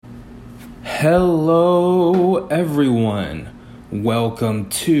Hello, everyone. Welcome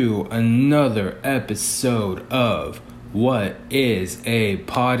to another episode of What is a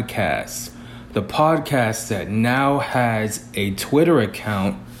Podcast? The podcast that now has a Twitter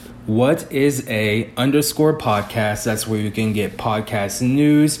account. What is a _podcast? That's where you can get podcast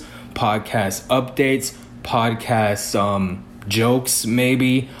news, podcast updates, podcast jokes,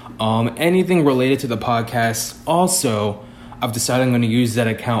 maybe anything related to the podcast. Also, I've decided I'm going to use that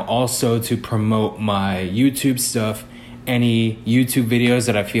account also to promote my YouTube stuff. Any YouTube videos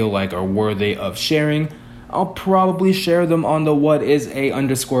that I feel like are worthy of sharing, I'll probably share them on the What is a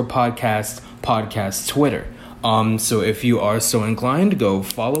 _podcast Twitter. So if you are so inclined, go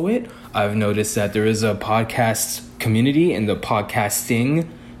follow it. I've noticed that there is a podcast community and the podcasting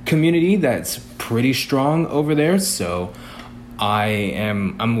community that's pretty strong over there. So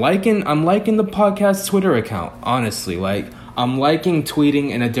I'm liking the podcast Twitter account, honestly. I'm liking tweeting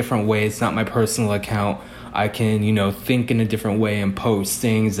in a different way. It's not my personal account. I can, think in a different way and post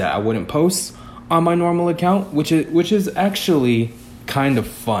things that I wouldn't post on my normal account, which is actually kind of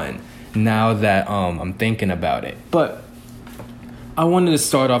fun now that I'm thinking about it. But I wanted to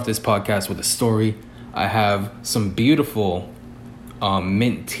start off this podcast with a story. I have some beautiful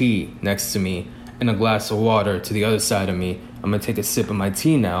mint tea next to me and a glass of water to the other side of me. I'm going to take a sip of my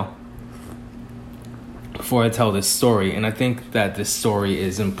tea now before I tell this story, and I think that this story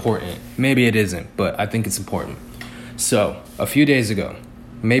is important. Maybe it isn't, but I think it's important. So, a few days ago,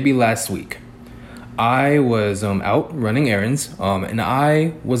 maybe last week, I was out running errands, and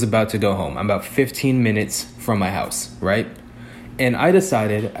I was about to go home. I'm about 15 minutes from my house, right? And I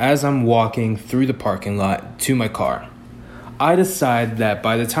decided, as I'm walking through the parking lot to my car, I decide that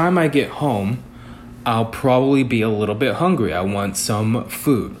by the time I get home, I'll probably be a little bit hungry. I want some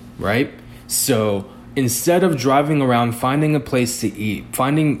food, right? So instead of driving around, finding a place to eat,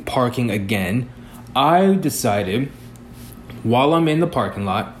 finding parking again, I decided while I'm in the parking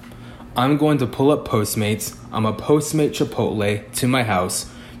lot, I'm going to pull up Postmates. I'm a Postmate Chipotle to my house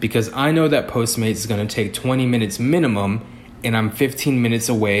because I know that Postmates is going to take 20 minutes minimum and I'm 15 minutes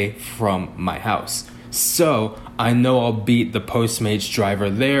away from my house. So I know I'll beat the Postmates driver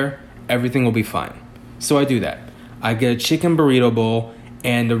there. Everything will be fine. So I do that. I get a chicken burrito bowl.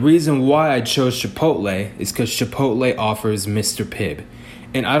 And the reason why I chose Chipotle is because Chipotle offers Mr. Pibb.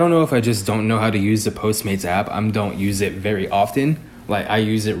 And I don't know if I just don't know how to use the Postmates app. I don't use it very often. I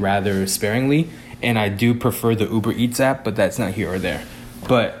use it rather sparingly. And I do prefer the Uber Eats app, but that's not here or there.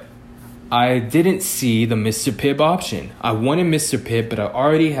 But I didn't see the Mr. Pibb option. I wanted Mr. Pibb, but I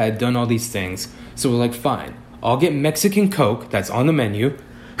already had done all these things. So we're fine. I'll get Mexican Coke. That's on the menu.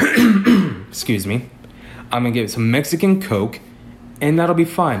 Excuse me. I'm going to get some Mexican Coke. And that'll be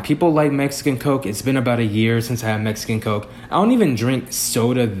fine. People like Mexican Coke. It's been about a year since I had Mexican Coke. I don't even drink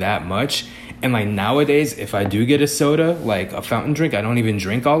soda that much. And nowadays, if I do get a soda, a fountain drink, I don't even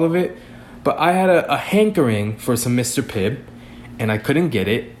drink all of it. But I had a hankering for some Mr. Pibb, and I couldn't get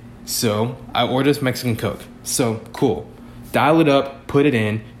it. So I ordered Mexican Coke. So cool. Dial it up, put it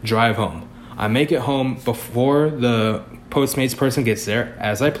in, drive home. I make it home before the Postmates person gets there,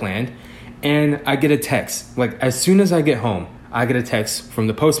 as I planned. And I get a text. As soon as I get home, I get a text from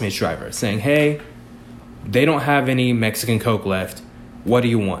the Postmates driver saying, hey, they don't have any Mexican Coke left. What do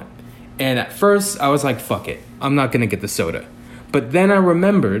you want? And at first, I was like, fuck it. I'm not going to get the soda. But then I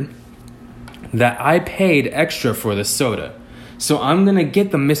remembered that I paid extra for the soda. So I'm going to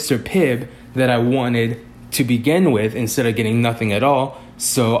get the Mr. Pibb that I wanted to begin with instead of getting nothing at all.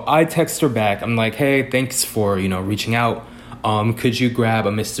 So I text her back. I'm like, hey, thanks for, reaching out. Could you grab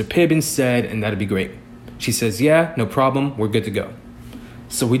a Mr. Pibb instead? And that'd be great. She says, yeah, no problem. We're good to go.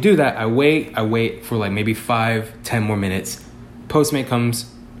 So we do that. I wait for maybe 5-10 more minutes. Postmate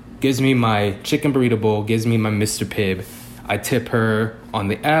comes, gives me my chicken burrito bowl, gives me my Mr. Pibb. I tip her on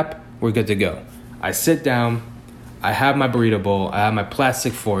the app. We're good to go. I sit down. I have my burrito bowl. I have my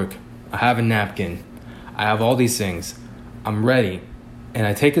plastic fork. I have a napkin. I have all these things. I'm ready. And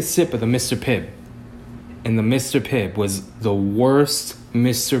I take a sip of the Mr. Pibb. And the Mr. Pibb was the worst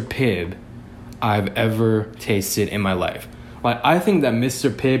Mr. Pibb I've ever tasted in my life. I think that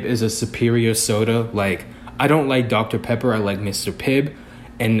Mr. Pibb is a superior soda. I don't like Dr. Pepper. I like Mr. Pibb.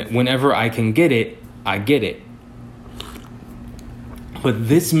 And whenever I can get it, I get it. But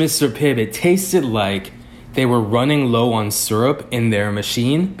this Mr. Pibb, it tasted like they were running low on syrup in their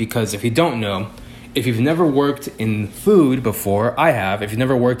machine. Because if you don't know, if you've never worked in food before, I have. If you've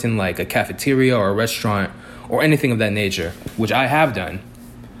never worked in a cafeteria or a restaurant or anything of that nature, which I have done,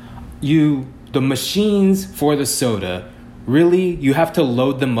 the machines for the soda, really, you have to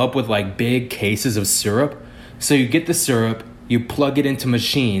load them up with big cases of syrup. So you get the syrup, you plug it into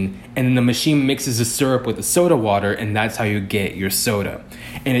machine, and then the machine mixes the syrup with the soda water, and that's how you get your soda.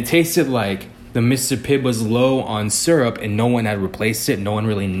 And it tasted like the Mr. Pibb was low on syrup and no one had replaced it. No one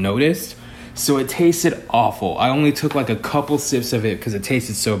really noticed. So it tasted awful. I only took like a couple sips of it because it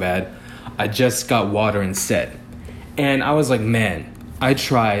tasted so bad. I just got water instead. And I was like, man, I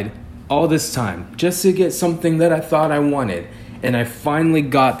tried all this time just to get something that I thought I wanted. And I finally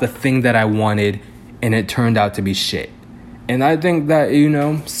got the thing that I wanted, and it turned out to be shit. And I think that, you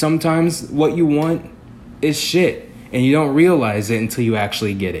know, sometimes what you want is shit, and you don't realize it until you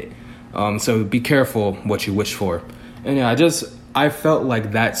actually get it. So be careful what you wish for. And yeah, I felt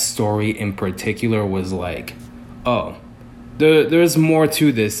like that story in particular was like, oh, there's more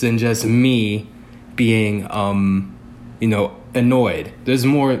to this than just me being, annoyed. There's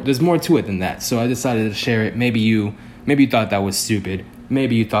more to it than that. So I decided to share it. Maybe you thought that was stupid.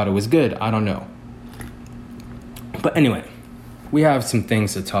 Maybe you thought it was good. I don't know. But anyway, we have some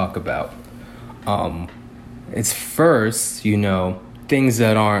things to talk about. It's first, things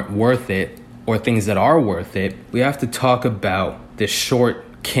that aren't worth it or things that are worth it. We have to talk about the short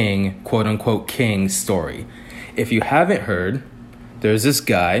king, quote unquote king story. If you haven't heard, there's this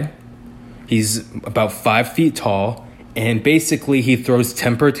guy. He's about 5 feet tall, and basically he throws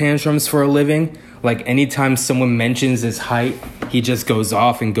temper tantrums for a living. Like anytime someone mentions his height, he just goes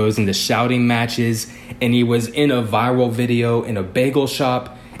off and goes into shouting matches. And he was in a viral video in a bagel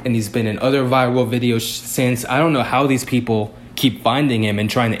shop, and he's been in other viral videos since. I don't know how these people keep finding him and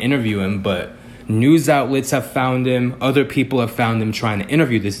trying to interview him, but news outlets have found him. Other people have found him trying to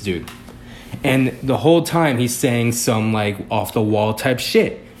interview this dude. And the whole time he's saying some like off the wall type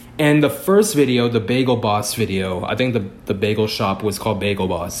shit. And the first video, the Bagel Boss video, I think the bagel shop was called Bagel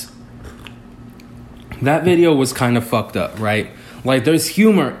Boss. That video was kind of fucked up, right? Like there's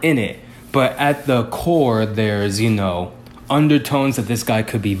humor in it, but at the core there's, undertones that this guy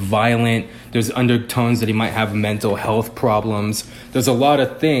could be violent. There's undertones that he might have mental health problems. There's a lot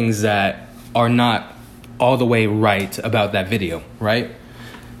of things that are not all the way right about that video, right?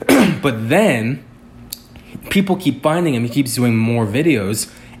 But then people keep finding him. He keeps doing more videos.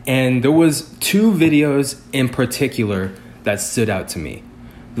 And there was 2 videos in particular that stood out to me.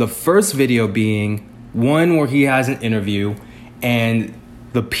 The first video being one where he has an interview, and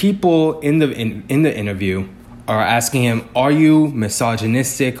the people in the interview are asking him, are you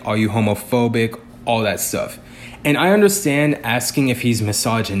misogynistic? Are you homophobic? All that stuff. And I understand asking if he's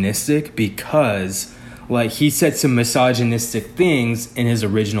misogynistic because, like, he said some misogynistic things in his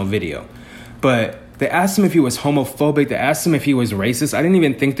original video. But they asked him if he was homophobic. They asked him if he was racist. I didn't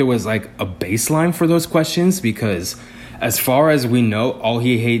even think there was, like, a baseline for those questions because as far as we know, all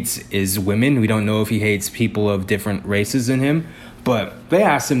he hates is women. We don't know if he hates people of different races than him. But they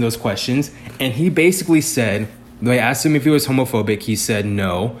asked him those questions, and he basically said, they asked him if he was homophobic. He said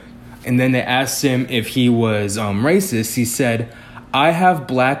no. And then they asked him if he was racist. He said, I have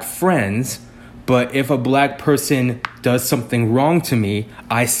black friends, but if a black person does something wrong to me,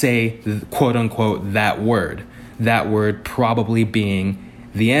 I say, quote unquote, that word probably being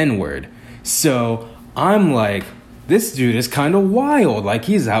the N-word. So I'm like, this dude is kind of wild. Like,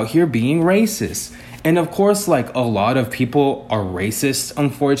 he's out here being racist. And of course, like, a lot of people are racist,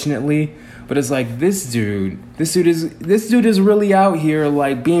 unfortunately. But it's like, this dude is really out here,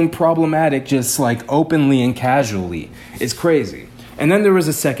 like, being problematic, just like openly and casually. It's crazy. And then there was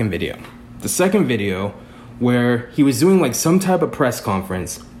a second video. The second video where he was doing like some type of press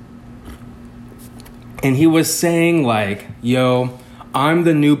conference. And he was saying like, yo, I'm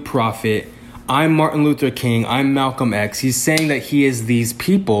the new prophet. I'm Martin Luther King. I'm Malcolm X. He's saying that he is these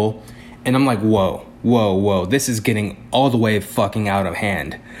people. And I'm like, whoa. This is getting all the way fucking out of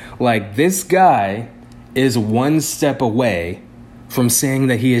hand. Like, this guy is one step away from saying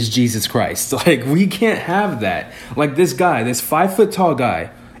that he is Jesus Christ. Like, we can't have that. Like, this guy, this 5 foot tall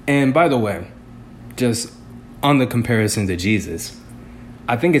guy. And by the way, just on the comparison to Jesus,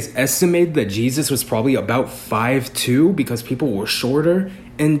 I think it's estimated that Jesus was probably about 5'2" because people were shorter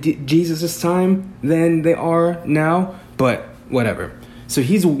in Jesus' time than they are now. But whatever. So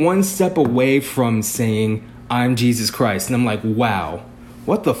he's one step away from saying, I'm Jesus Christ. And I'm like, wow,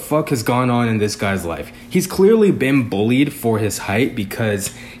 what the fuck has gone on in this guy's life? He's clearly been bullied for his height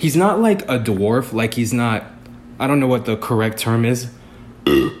because he's not like a dwarf. Like, he's not, I don't know what the correct term is.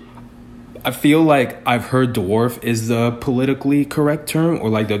 I feel like I've heard dwarf is the politically correct term, or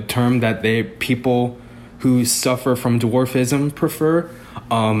like the term that people who suffer from dwarfism prefer.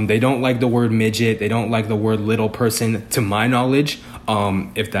 They don't like the word midget. They don't like the word little person, to my knowledge.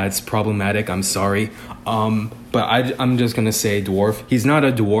 If that's problematic, I'm sorry. But I'm just going to say dwarf. He's not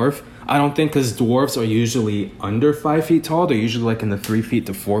a dwarf. I don't think, because dwarfs are usually under 5 feet tall. They're usually like in the 3 feet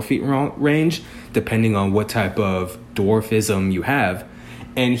to 4 feet range, depending on what type of dwarfism you have.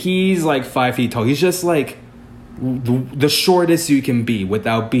 And he's like 5 feet tall. He's just like the shortest you can be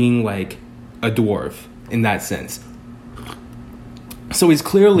without being like a dwarf in that sense. So he's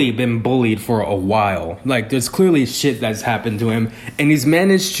clearly been bullied for a while. Like, there's clearly shit that's happened to him, and he's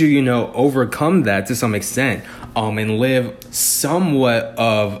managed to, you know, overcome that to some extent, and live somewhat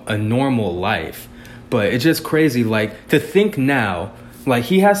of a normal life. But it's just crazy, like, to think now, like,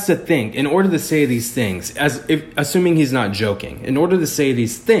 he has to think in order to say these things, assuming he's not joking, in order to say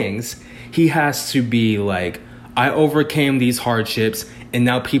these things, he has to be like, I overcame these hardships, and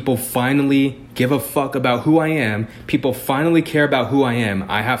now people finally give a fuck about who I am. People finally care about who I am.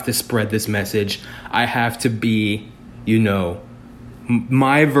 I have to spread this message. I have to be, you know,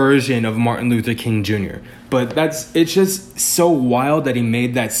 my version of Martin Luther King Jr. But it's just so wild that he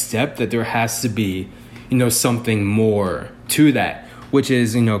made that step, that there has to be, you know, something more to that, which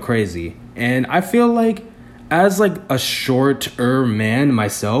is, you know, crazy. And I feel like, as like a shorter man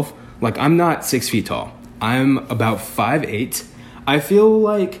myself, like, I'm not 6 feet tall. I'm about 5'8". I feel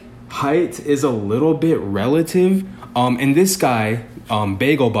like height is a little bit relative. And this guy,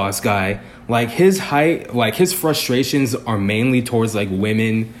 Bagel Boss guy, like, his height, like, his frustrations are mainly towards like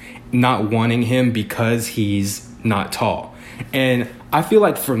women not wanting him because he's not tall. And I feel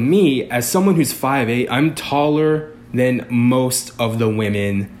like, for me, as someone who's 5'8", I'm taller than most of the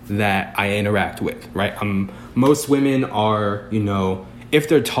women that I interact with, right? Most women are, you know, if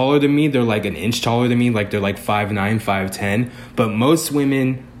they're taller than me, they're like an inch taller than me, like they're like 5'9", 5'10". But most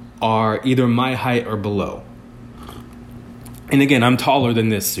women are either my height or below. And again, I'm taller than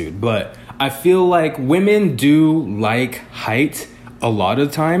this dude, but I feel like women do like height a lot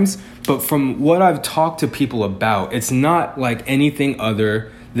of times. But from what I've talked to people about, it's not like anything other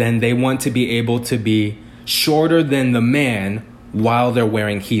than they want to be able to be shorter than the man while they're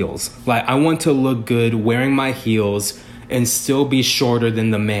wearing heels. Like, I want to look good wearing my heels and still be shorter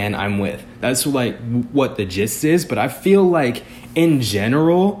than the man I'm with. That's like what the gist is. But I feel like, in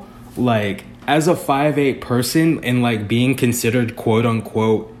general, like, as a 5'8" person and like being considered quote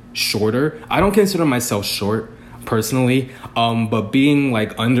unquote shorter, I don't consider myself short personally, but being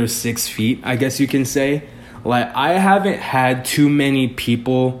like under 6 feet, I guess you can say, like, I haven't had too many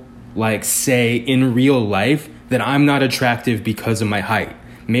people like say in real life that I'm not attractive because of my height.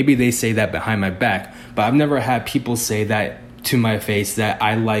 Maybe they say that behind my back, but I've never had people say that to my face, that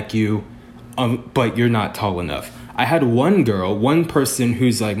I like you, but you're not tall enough. I had one person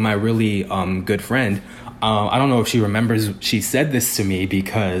who's like my really good friend. I don't know if she remembers, she said this to me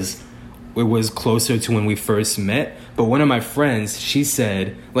because it was closer to when we first met. But one of my friends, she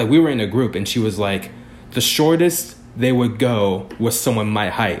said, like, we were in a group, and she was like, the shortest they would go was someone my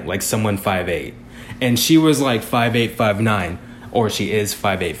height, like someone 5'8". And she was like 5'8", 5'9", or she is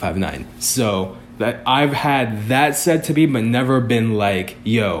 5'8", 5'9". So that I've had that said to me, but never been like,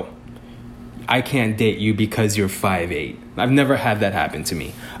 yo, I can't date you because you're 5'8". I've never had that happen to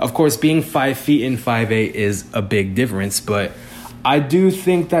me. Of course, being 5 feet and 5'8" is a big difference, but I do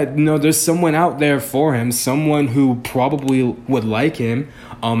think that, you know, there's someone out there for him, someone who probably would like him.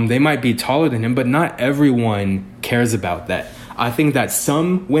 They might be taller than him, but not everyone cares about that. I think that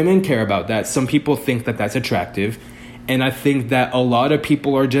some women care about that. Some people think that that's attractive. And I think that a lot of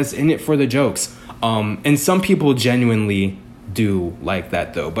people are just in it for the jokes. And some people genuinely do like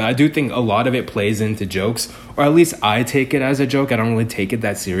that, though. But I do think a lot of it plays into jokes, or at least I take it as a joke. I don't really take it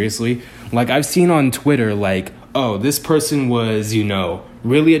that seriously. Like, I've seen on Twitter, like, oh, this person was, you know,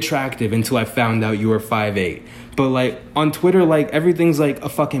 really attractive until I found out you were 5'8". But like, on Twitter, like, everything's like a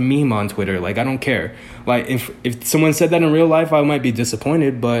fucking meme on Twitter. Like, I don't care. Like, if someone said that in real life, I might be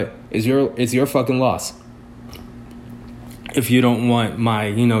disappointed, but it's your fucking loss. If you don't want my,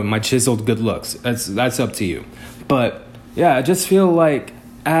 you know, my chiseled good looks, that's up to you. But yeah, I just feel like,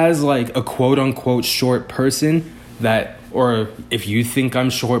 as like a quote unquote short person, that, or if you think I'm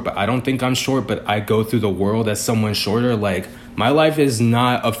short but I don't think I'm short, but I go through the world as someone shorter, like, my life is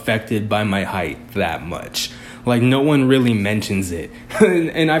not affected by my height that much. Like, no one really mentions it.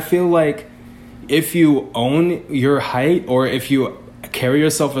 And I feel like if you own your height, or if you carry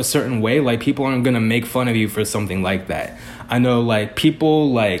yourself a certain way, like, people aren't gonna make fun of you for something like that. I know, like,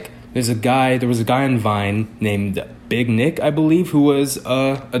 people, like, there was a guy on Vine named Big Nick, I believe, who was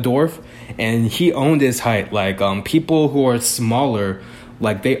a dwarf, and he owned his height. Like, people who are smaller,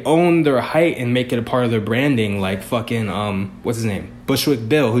 like, they own their height and make it a part of their branding. Like, fucking, what's his name? Bushwick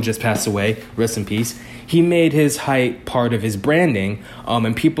Bill, who just passed away, rest in peace. He made his height part of his branding,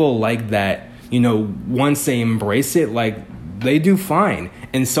 and people like that, you know, once they embrace it, like, they do fine.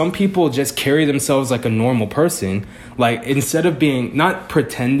 And some people just carry themselves like a normal person. Like, instead of being, not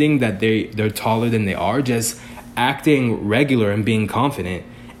pretending that they're taller than they are, just acting regular and being confident.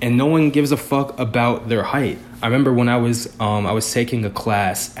 And no one gives a fuck about their height. I remember when I was taking a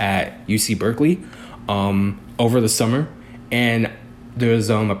class at UC Berkeley over the summer, and there's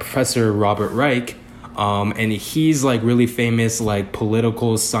a professor, Robert Reich, and he's like really famous, like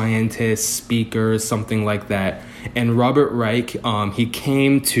political scientist, speaker, something like that. And Robert Reich, he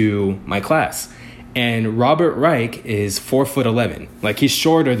came to my class, and Robert Reich is 4'11". Like, he's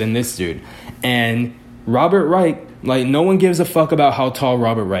shorter than this dude. And Robert Reich, like, no one gives a fuck about how tall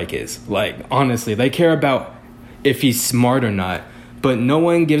Robert Reich is. Like, honestly, they care about if he's smart or not. But no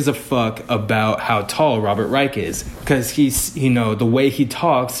one gives a fuck about how tall Robert Reich is, because he's, you know, the way he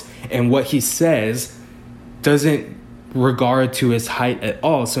talks and what he says doesn't regard to his height at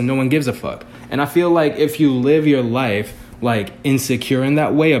all. So no one gives a fuck. And I feel like if you live your life like insecure in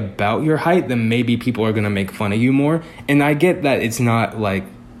that way about your height, then maybe people are going to make fun of you more. And I get that it's not like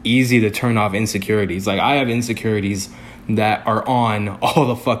easy to turn off insecurities. Like, I have insecurities that are on all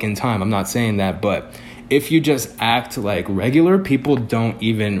the fucking time. I'm not saying that, but if you just act like regular, people don't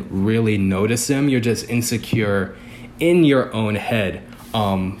even really notice them. You're just insecure in your own head.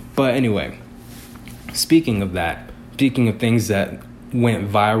 But anyway, speaking of things that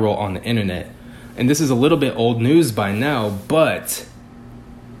went viral on the internet, and this is a little bit old news by now, but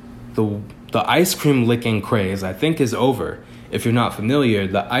the ice cream licking craze, I think, is over. If you're not familiar,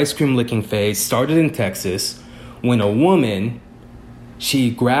 the ice cream licking phase started in Texas when a woman,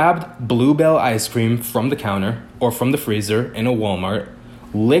 she grabbed Bluebell ice cream from the counter or from the freezer in a Walmart,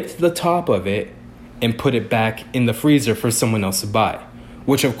 licked the top of it, and put it back in the freezer for someone else to buy,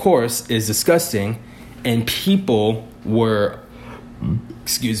 which of course is disgusting. And people were,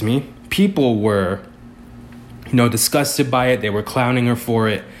 disgusted by it. They were clowning her for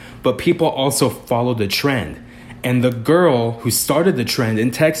it, but people also followed the trend. And the girl who started the trend in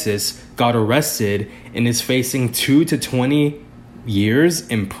Texas got arrested and is facing 2 to 20 years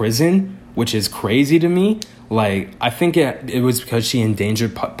in prison, which is crazy to me. Like, I think it was because she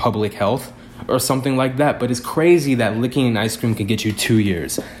endangered public health or something like that. But it's crazy that licking an ice cream can get you 2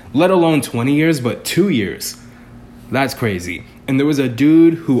 years, let alone 20 years, but 2 years. That's crazy. And there was a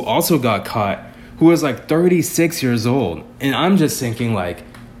dude who also got caught who was like 36 years old. And I'm just thinking, like,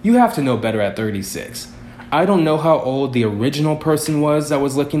 you have to know better at 36. I don't know how old the original person was that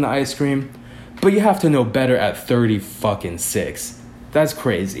was licking the ice cream, but you have to know better at 36. That's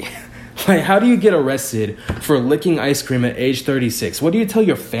crazy. Like, how do you get arrested for licking ice cream at age 36? What do you tell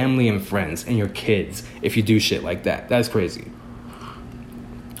your family and friends and your kids if you do shit like that? That's crazy.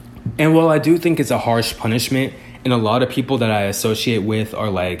 And while I do think it's a harsh punishment, and a lot of people that I associate with are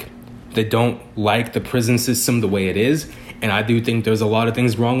like, they don't like the prison system the way it is, and I do think there's a lot of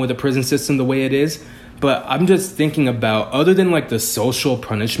things wrong with the prison system the way it is, but I'm just thinking about, other than like the social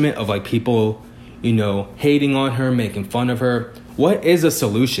punishment of like people, hating on her, making fun of her, what is a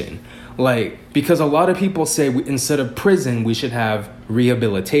solution? Like, because a lot of people say instead of prison, we should have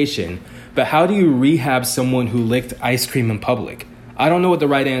rehabilitation. But how do you rehab someone who licked ice cream in public? I don't know what the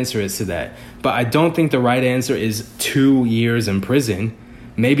right answer is to that. But I don't think the right answer is 2 years in prison.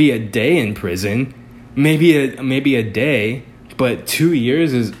 Maybe a day in prison. Maybe a day. But 2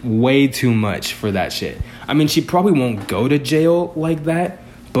 years is way too much for that shit. I mean, she probably won't go to jail like that.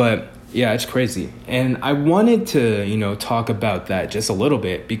 But yeah, it's crazy. And I wanted to, talk about that just a little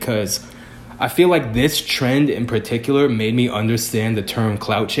bit, because I feel like this trend in particular made me understand the term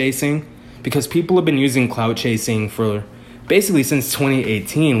clout chasing, because people have been using clout chasing for basically since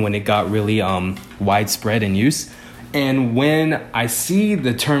 2018 when it got really widespread in use. And when I see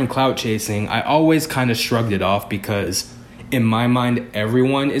the term clout chasing, I always kind of shrugged it off, because in my mind,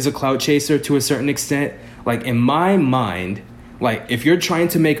 everyone is a clout chaser to a certain extent. Like, in my mind, like, if you're trying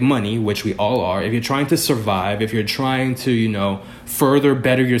to make money, which we all are, if you're trying to survive, if you're trying to, further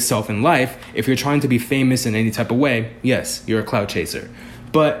better yourself in life, if you're trying to be famous in any type of way, yes, you're a clout chaser.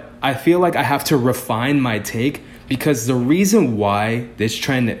 But I feel like I have to refine my take, because the reason why this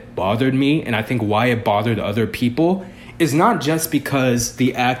trend bothered me, and I think why it bothered other people, is not just because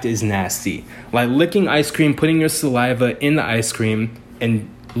the act is nasty. Like, licking ice cream, putting your saliva in the ice cream,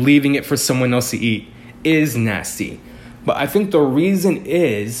 and leaving it for someone else to eat is nasty. But I think the reason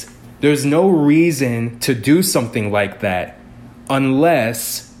is there's no reason to do something like that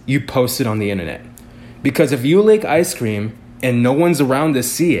unless you post it on the internet. Because if you lick ice cream and no one's around to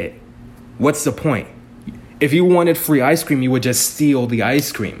see it, what's the point? If you wanted free ice cream, you would just steal the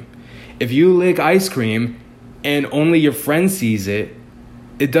ice cream. If you lick ice cream and only your friend sees it,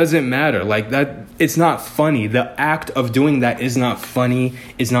 It doesn't matter. Like that, it's not funny. The act of doing that is not funny,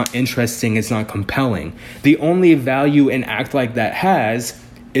 it's not interesting, it's not compelling. The only value an act like that has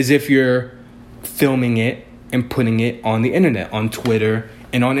is if you're filming it and putting it on the internet, on Twitter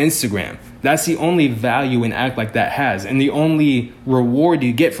and on Instagram. That's the only value an act like that has. And the only reward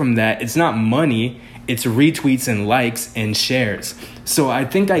you get from that, it's not money, it's retweets and likes and shares. So I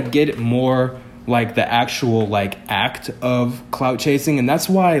think I get it more like the actual like act of clout chasing. And that's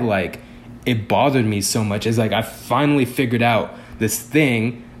why like it bothered me so much, is like I finally figured out this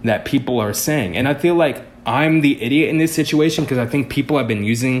thing that people are saying. And I feel like I'm the idiot in this situation because I think people have been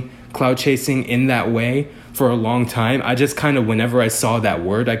using clout chasing in that way for a long time. I just kind of, whenever I saw that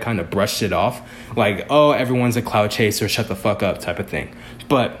word, I kind of brushed it off. Like, oh, everyone's a clout chaser, shut the fuck up type of thing.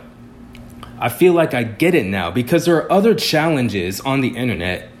 But I feel like I get it now because there are other challenges on the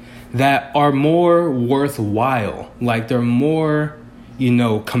internet that are more worthwhile. Like they're more,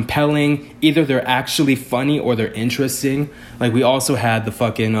 compelling. Either they're actually funny or they're interesting. Like we also had the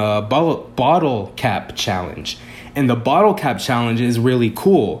fucking bottle cap challenge. And the bottle cap challenge is really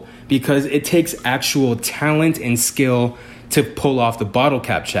cool because it takes actual talent and skill to pull off the bottle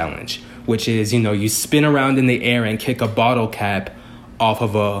cap challenge, which is, you spin around in the air and kick a bottle cap off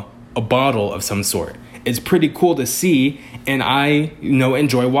of a bottle of some sort. It's pretty cool to see, and I,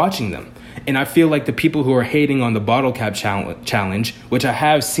 enjoy watching them. And I feel like the people who are hating on the bottle cap challenge, which I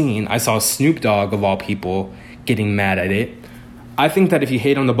have seen, I saw Snoop Dogg of all people getting mad at it. I think that if you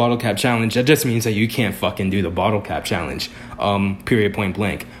hate on the bottle cap challenge, that just means that you can't fucking do the bottle cap challenge, period, point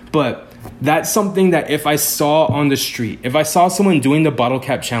blank. But that's something that if I saw on the street, if I saw someone doing the bottle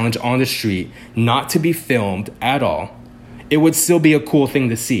cap challenge on the street, not to be filmed at all, it would still be a cool thing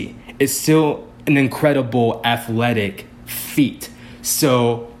to see. It's still an incredible athletic feat.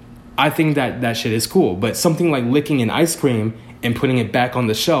 So I think that shit is cool. But something like licking an ice cream and putting it back on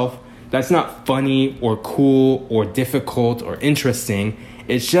the shelf, that's not funny or cool or difficult or interesting.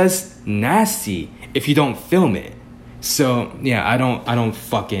 It's just nasty if you don't film it. So yeah, I don't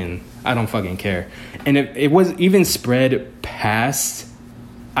fucking care. And it was even spread past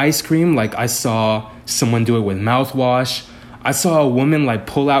ice cream. Like I saw someone do it with mouthwash. I saw a woman like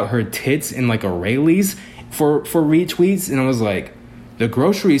pull out her tits in like a Rayleigh's for retweets, and I was like, the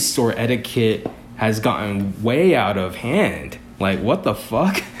grocery store etiquette has gotten way out of hand. Like, what the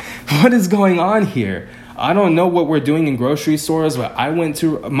fuck? What is going on here? I don't know what we're doing in grocery stores, but I went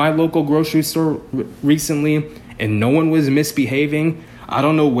to my local grocery store recently and no one was misbehaving. I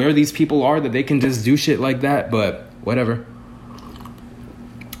don't know where these people are that they can just do shit like that, but whatever.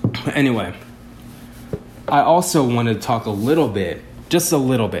 Anyway, I also wanted to talk a little bit, just a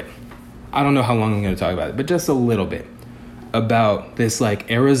little bit. I don't know how long I'm going to talk about it, but just a little bit about this like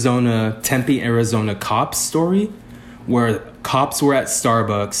Tempe, Arizona cops story where cops were at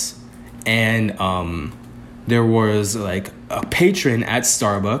Starbucks and there was like a patron at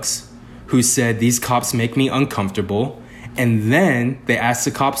Starbucks who said, these cops make me uncomfortable. And then they asked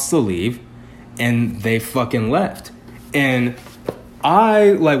the cops to leave and they fucking left. And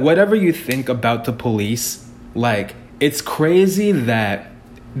I, like, whatever you think about the police, like, it's crazy that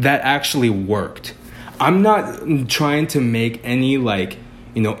actually worked. I'm not trying to make any, like,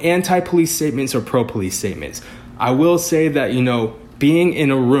 anti-police statements or pro-police statements. I will say that, being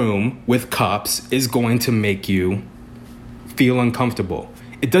in a room with cops is going to make you feel uncomfortable.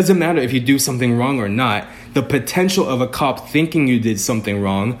 It doesn't matter if you do something wrong or not. The potential of a cop thinking you did something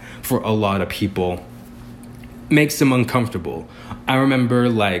wrong for a lot of people makes them uncomfortable. I remember,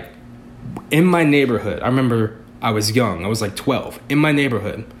 like, in my neighborhood, I was young. I was like 12 in my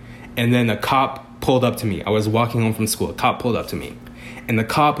neighborhood. And then a cop pulled up to me. I was walking home from school. A cop pulled up to me. And the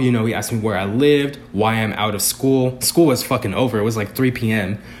cop, he asked me where I lived, why I'm out of school. School was fucking over. It was like 3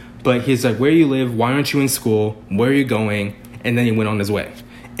 p.m. But he's like, where you live? Why aren't you in school? Where are you going? And then he went on his way.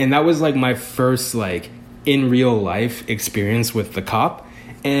 And that was like my first like in real life experience with the cop.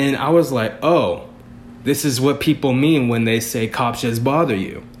 And I was like, oh, this is what people mean when they say cops just bother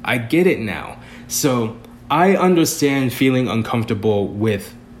you. I get it now. So I understand feeling uncomfortable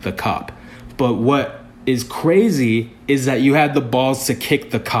with the cop. But what is crazy is that you had the balls to kick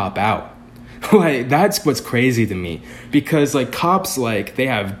the cop out. Like, that's what's crazy to me. Because, like, cops, like, they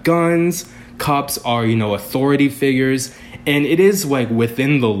have guns. Cops are, authority figures. And it is, like,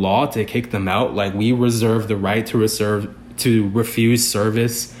 within the law to kick them out. Like, we reserve the right to refuse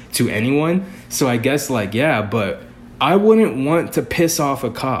service to anyone. So I guess, like, yeah, but I wouldn't want to piss off a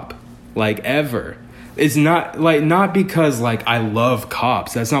cop. Like, ever. It's not because like I love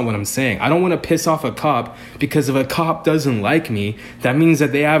cops. That's not what I'm saying. I don't want to piss off a cop because if a cop doesn't like me, that means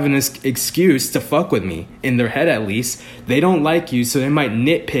that they have an excuse to fuck with me. In their head, at least. They don't like you, so they might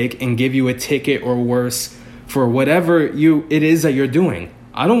nitpick and give you a ticket or worse for whatever it is that you're doing.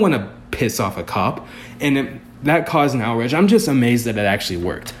 I don't want to piss off a cop, and that caused an outrage. I'm just amazed that it actually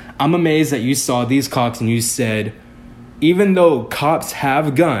worked. I'm amazed that you saw these cops and you said, even though cops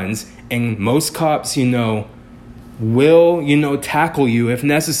have guns and most cops, will, tackle you if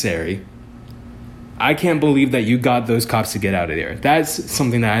necessary, I can't believe that you got those cops to get out of there. That's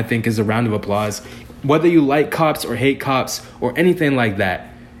something that I think is a round of applause. Whether you like cops or hate cops or anything like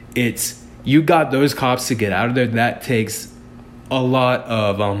that, you got those cops to get out of there. That takes a lot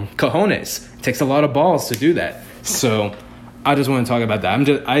of cojones. It takes a lot of balls to do that. So I just want to talk about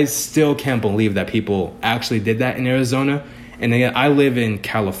that. I still can't believe that people actually did that in Arizona. And again, I live in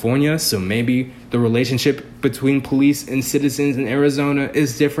California, so maybe the relationship between police and citizens in Arizona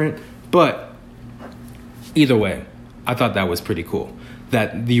is different. But either way, I thought that was pretty cool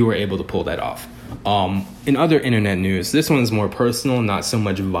that you were able to pull that off. In other internet news, this one's more personal, not so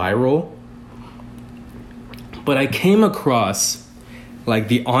much viral. But I came across like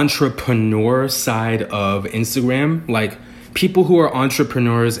the entrepreneur side of Instagram, like people who are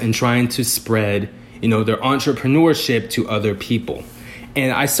entrepreneurs and trying to spread their entrepreneurship to other people.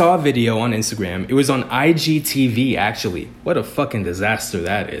 And I saw a video on Instagram. It was on IGTV, actually. What a fucking disaster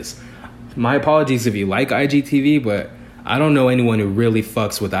that is. My apologies if you like IGTV, but I don't know anyone who really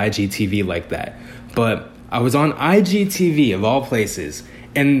fucks with IGTV like that. But I was on IGTV, of all places,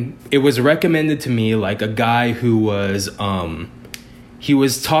 and it was recommended to me like a guy who was, he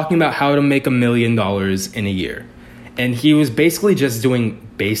was talking about how to make $1 million in a year. And he was basically just doing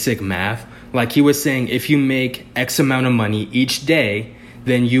basic math. Like he was saying, if you make X amount of money each day,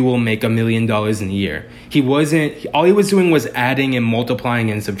 then you will make $1 million in a year. All he was doing was adding and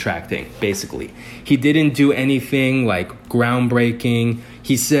multiplying and subtracting, basically. He didn't do anything like groundbreaking.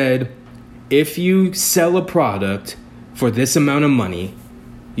 He said, if you sell a product for this amount of money,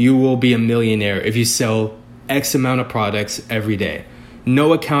 you will be a millionaire if you sell X amount of products every day.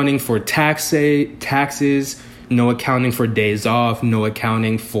 No accounting for taxes, no accounting for days off, no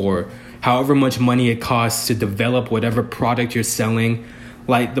accounting for however much money it costs to develop whatever product you're selling.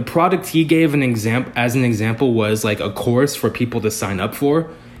 Like the product he gave as an example was like a course for people to sign up for.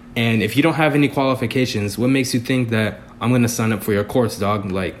 And if you don't have any qualifications, what makes you think that I'm going to sign up for your course,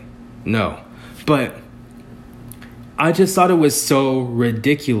 dog? Like, no. But I just thought it was so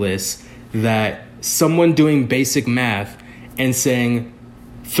ridiculous that someone doing basic math and saying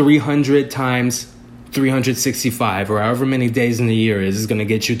 300 times 365 or however many days in the year is going to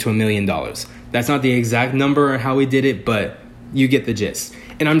get you to $1 million. That's not the exact number or how he did it, but you get the gist.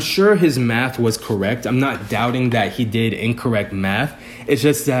 And I'm sure his math was correct. I'm not doubting that he did incorrect math. It's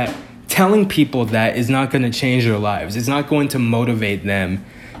just that telling people that is not going to change their lives. It's not going to motivate them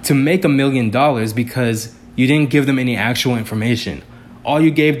to make $1 million because you didn't give them any actual information. All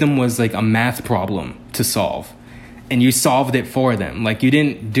you gave them was like a math problem to solve. And you solved it for them. Like you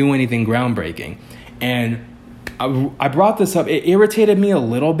didn't do anything groundbreaking. And I brought this up. It irritated me a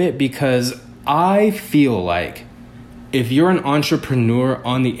little bit because I feel like if you're an entrepreneur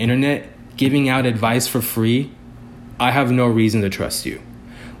on the internet giving out advice for free, I have no reason to trust you.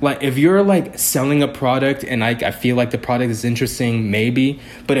 Like if you're like selling a product and I feel like the product is interesting, maybe.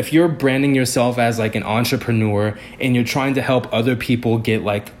 But if you're branding yourself as like an entrepreneur and you're trying to help other people get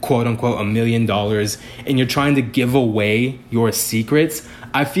like quote unquote $1 million and you're trying to give away your secrets,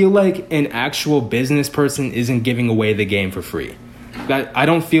 I feel like an actual business person isn't giving away the game for free. I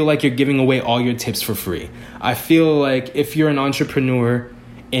don't feel like you're giving away all your tips for free. I feel like if you're an entrepreneur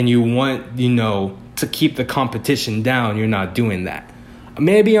and you want, to keep the competition down, you're not doing that.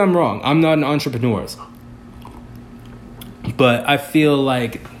 Maybe I'm wrong. I'm not an entrepreneur. But I feel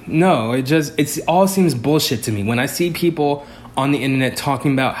like, no, it all seems bullshit to me. When I see people on the internet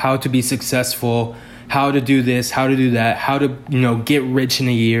talking about how to be successful, how to do this, how to do that, how to, get rich in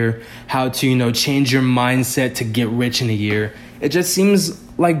a year, how to, change your mindset to get rich in a year, it just seems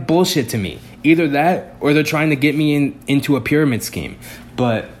like bullshit to me. Either that or they're trying to get me into a pyramid scheme.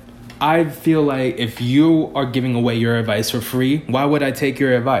 But I feel like if you are giving away your advice for free, why would I take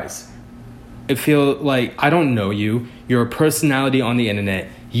your advice? I feel like I don't know you. You're a personality on the internet.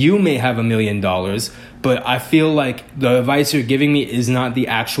 You may have $1 million, but I feel like the advice you're giving me is not the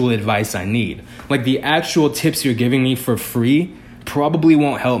actual advice I need. Like the actual tips you're giving me for free probably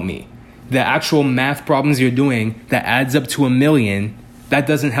won't help me. The actual math problems you're doing that adds up to $1 million, that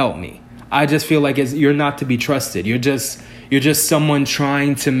doesn't help me. I just feel like you're not to be trusted. You're just someone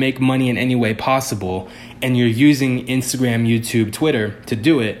trying to make money in any way possible, and you're using Instagram, YouTube, Twitter to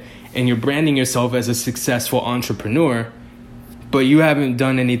do it, and you're branding yourself as a successful entrepreneur, but you haven't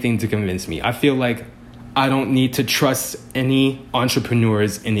done anything to convince me. I feel like I don't need to trust any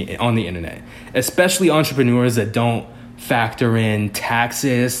entrepreneurs on the internet, especially entrepreneurs that don't factor in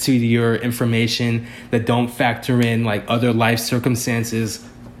taxes to your information, that don't factor in like other life circumstances.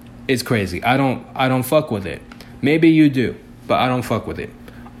 It's crazy. I don't fuck with it. Maybe you do, but I don't fuck with it.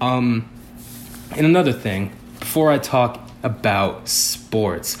 And another thing, before I talk about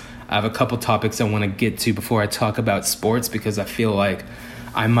sports, I have a couple topics I want to get to before I talk about sports, because I feel like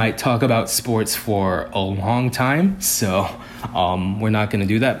I might talk about sports for a long time, so we're not going to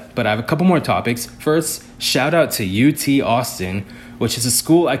do that. But I have a couple more topics. First, shout out to UT Austin, which is a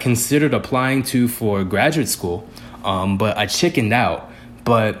school I considered applying to for graduate school, but I chickened out.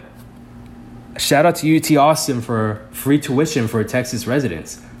 But shout out to UT Austin for free tuition for Texas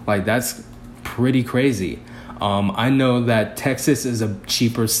residents. Like, that's pretty crazy. I know that Texas is a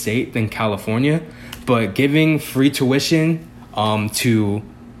cheaper state than California, but giving free tuition to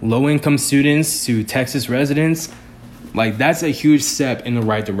low-income students, to Texas residents, like, that's a huge step in the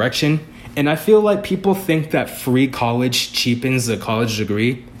right direction. And I feel like people think that free college cheapens a college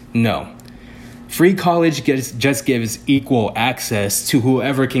degree. No. Free college just gives equal access to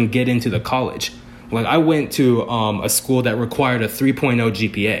whoever can get into the college. Like, I went to a school that required a 3.0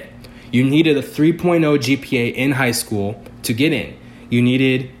 GPA. You needed a 3.0 GPA in high school to get in. You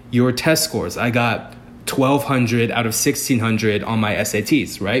needed your test scores. I got 1,200 out of 1,600 on my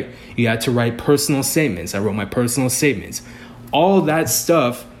SATs, right? You had to write personal statements. I wrote my personal statements. All of that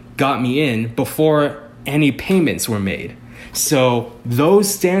stuff got me in before any payments were made. So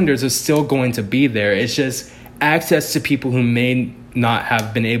those standards are still going to be there. It's just access to people who may not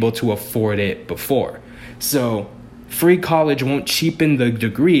have been able to afford it before. So free college won't cheapen the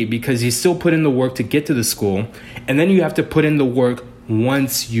degree, because you still put in the work to get to the school, and then you have to put in the work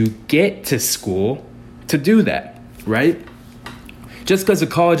once you get to school to do that, right? Just because a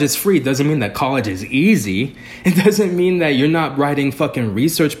college is free doesn't mean that college is easy. It doesn't mean that you're not writing fucking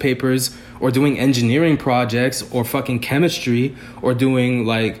research papers or doing engineering projects or fucking chemistry or doing,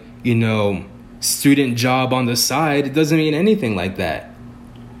 like, you know, student job on the side. It doesn't mean anything like that.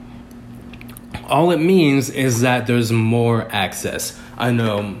 All it means is that there's more access. I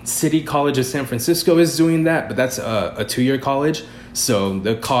know City College of San Francisco is doing that, but that's a 2-year college. So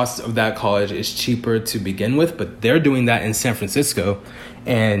the cost of that college is cheaper to begin with, but they're doing that in San Francisco.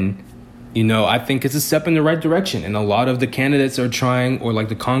 And, you know, I think it's a step in the right direction. And a lot of the candidates are trying, or like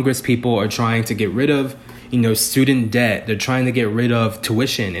the Congress people are trying to get rid of, you know, student debt. They're trying to get rid of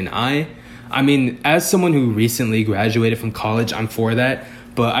tuition. And I mean, as someone who recently graduated from college, I'm for that.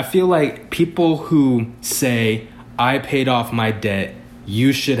 But I feel like people who say, I paid off my debt,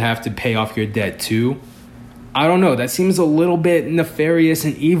 you should have to pay off your debt too, I don't know. That seems a little bit nefarious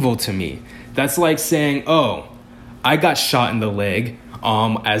and evil to me. That's like saying, oh, I got shot in the leg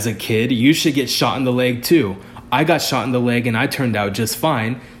as a kid. You should get shot in the leg too. I got shot in the leg and I turned out just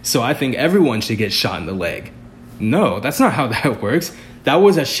fine, so I think everyone should get shot in the leg. No, that's not how that works. That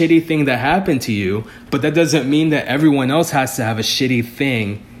was a shitty thing that happened to you, but that doesn't mean that everyone else has to have a shitty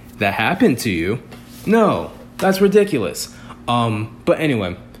thing that happened to you. No, that's ridiculous. But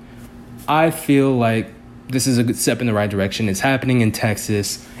anyway, I feel like this is a good step in the right direction. It's happening in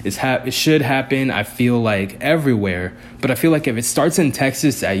Texas. It should happen, I feel like, everywhere. But I feel like if it starts in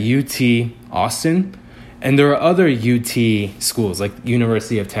Texas at UT Austin, and there are other UT schools, like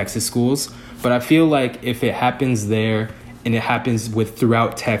University of Texas schools, but I feel like if it happens there and it happens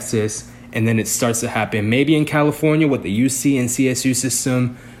throughout Texas, and then it starts to happen maybe in California with the UC and CSU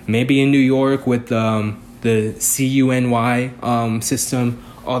system, maybe in New York with the CUNY system,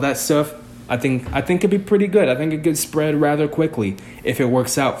 all that stuff, I think it'd be pretty good. I think it could spread rather quickly if it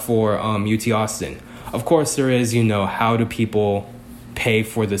works out for UT Austin. Of course, there is, you know, how do people pay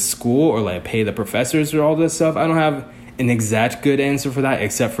for the school or like pay the professors or all this stuff? I don't have an exact good answer for that,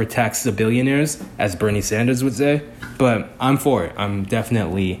 except for tax the billionaires, as Bernie Sanders would say. But I'm for it. I'm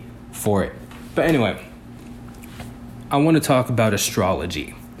definitely for it. But anyway, I want to talk about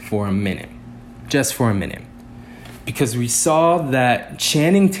astrology for a minute. Just for a minute. Because we saw that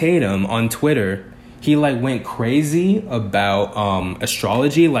Channing Tatum on Twitter, he like went crazy about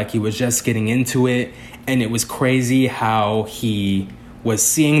astrology, like he was just getting into it, and it was crazy how he was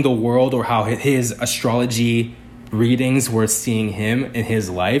seeing the world, or how his astrology readings were seeing him in his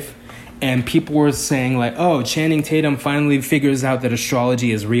life. And people were saying like, oh, Channing Tatum finally figures out that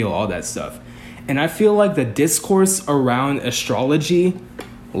astrology is real, all that stuff. And I feel like the discourse around astrology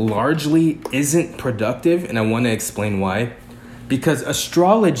largely isn't productive, and I want to explain why. Because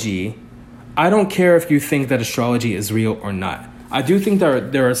astrology, I don't care if you think that astrology is real or not. I do think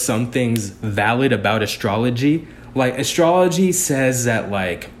there are some things valid about astrology. Like, astrology says that,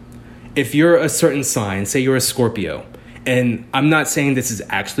 like, if you're a certain sign, say you're a Scorpio, and I'm not saying this is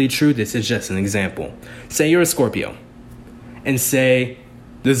actually true, this is just an example. Say you're a Scorpio, and say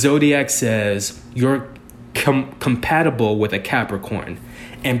the zodiac says you're compatible with a Capricorn.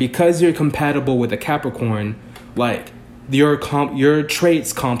 And because you're compatible with a Capricorn, like, your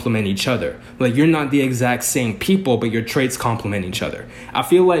traits complement each other. Like, you're not the exact same people, but your traits complement each other. I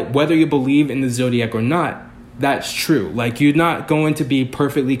feel like whether you believe in the zodiac or not, that's true. Like, you're not going to be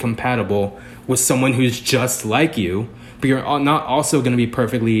perfectly compatible with someone who's just like you, but you're not also going to be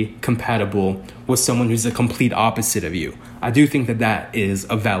perfectly compatible with someone who's the complete opposite of you. I do think that that is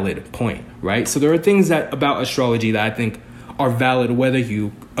a valid point, right? So there are things about astrology that I think are valid whether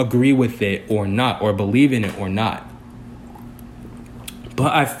you agree with it or not, or believe in it or not.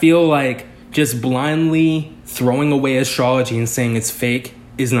 But I feel like just blindly throwing away astrology and saying it's fake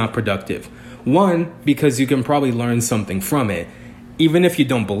is not productive. One, because you can probably learn something from it, even if you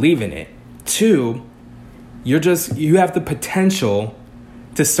don't believe in it. Two, you have the potential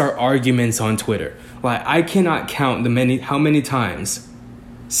to start arguments on Twitter. Like, I cannot count how many times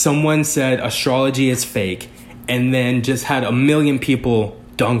someone said astrology is fake and then just had a million people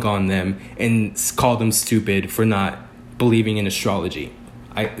dunk on them and call them stupid for not believing in astrology.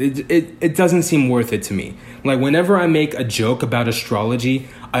 It doesn't seem worth it to me. Like, whenever I make a joke about astrology,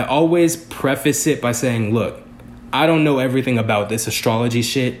 I always preface it by saying, look, I don't know everything about this astrology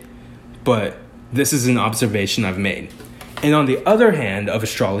shit, but this is an observation I've made. And on the other hand of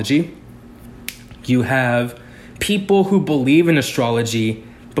astrology, you have people who believe in astrology,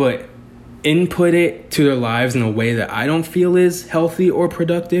 but input it to their lives in a way that I don't feel is healthy or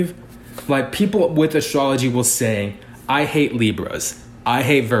productive. Like, people with astrology will say, I hate Libras, I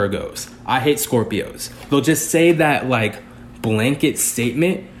hate Virgos, I hate Scorpios. They'll just say that, like, blanket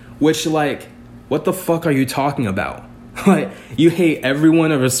statement, which, like, what the fuck are you talking about? Like, you hate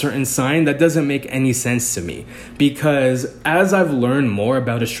everyone of a certain sign? That doesn't make any sense to me. Because as I've learned more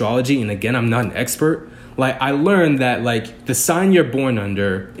about astrology, and again, I'm not an expert, like, I learned that, like, the sign you're born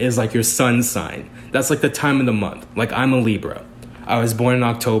under is, like, your sun sign. That's, like, the time of the month. Like, I'm a Libra. I was born in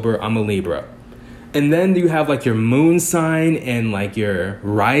October, I'm a Libra. And then you have, like, your moon sign and, like, your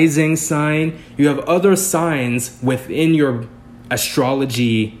rising sign. You have other signs within your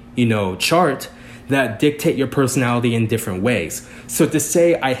astrology, chart that dictate your personality in different ways. So to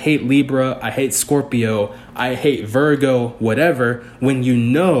say I hate Libra, I hate Scorpio, I hate Virgo, whatever, when you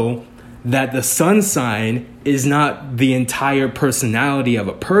know that the sun sign is not the entire personality of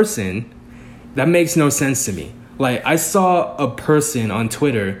a person, that makes no sense to me. Like, I saw a person on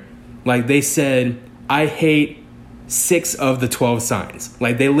Twitter, like, they said, I hate 6 of the 12 signs.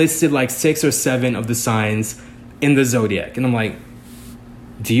 Like, they listed like 6 or 7 of the signs in the zodiac. And I'm like,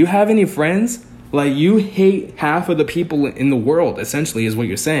 do you have any friends? Like, you hate half of the people in the world, essentially, is what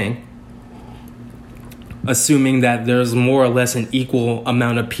you're saying. Assuming that there's more or less an equal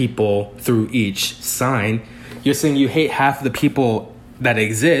amount of people through each sign. You're saying you hate half of the people that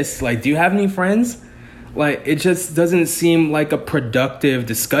exist. Like, do you have any friends? Like, it just doesn't seem like a productive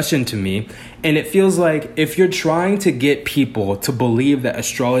discussion to me. And it feels like if you're trying to get people to believe that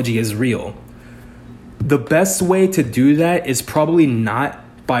astrology is real, the best way to do that is probably not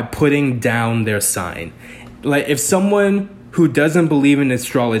by putting down their sign. Like, if someone who doesn't believe in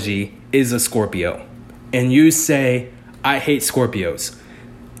astrology is a Scorpio, and you say, I hate Scorpios,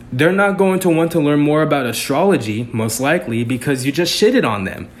 they're not going to want to learn more about astrology, most likely, because you just shitted on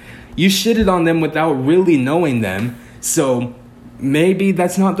them. You shitted on them without really knowing them, so maybe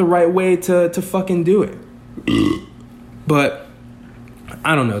that's not the right way to fucking do it. But,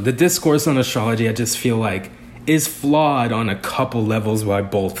 I don't know, the discourse on astrology, I just feel like, is flawed on a couple levels by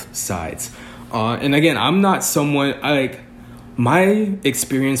both sides. And again, I'm not someone, my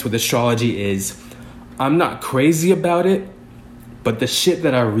experience with astrology is, I'm not crazy about it, but the shit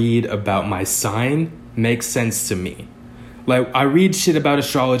that I read about my sign makes sense to me. Like, I read shit about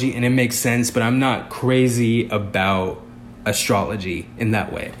astrology and it makes sense, but I'm not crazy about astrology in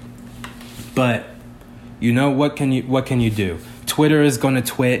that way. But, what can you do? Twitter is going to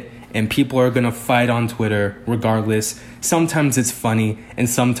twit, and people are going to fight on Twitter regardless. Sometimes it's funny, and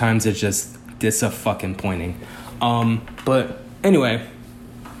sometimes it's just disappointing. But anyway,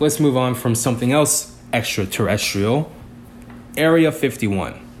 let's move on from something else extraterrestrial. Area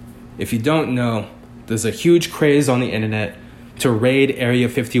 51. If you don't know, there's a huge craze on the internet to raid Area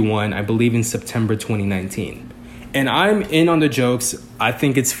 51, I believe in September 2019. And I'm in on the jokes. I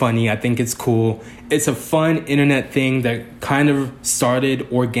think it's funny. I think it's cool. It's a fun internet thing that kind of started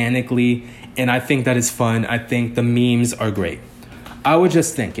organically, and I think that is fun. I think the memes are great. I was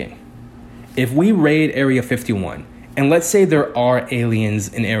just thinking, if we raid Area 51, and let's say there are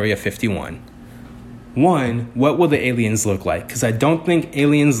aliens in Area 51, one, what will the aliens look like? Because I don't think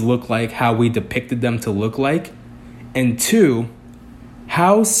aliens look like how we depicted them to look like. And two,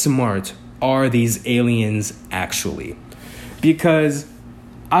 how smart are these aliens actually? Because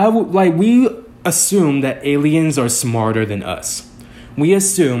we assume that aliens are smarter than us. We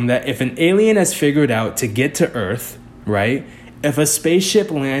assume that if an alien has figured out to get to Earth, right? If a spaceship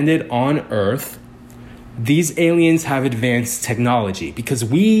landed on Earth, these aliens have advanced technology because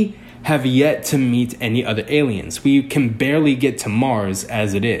we have yet to meet any other aliens. We can barely get to Mars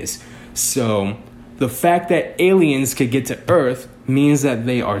as it is. So the fact that aliens could get to Earth means that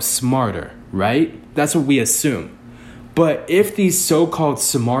they are smarter, right? That's what we assume. But if these so-called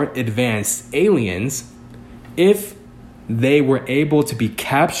smart advanced aliens, if they were able to be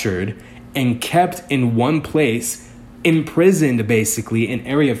captured and kept in one place, imprisoned basically in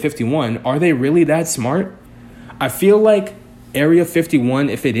Area 51, are they really that smart? I feel like Area 51,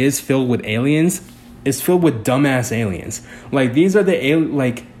 if it is filled with aliens, is filled with dumbass aliens. Like these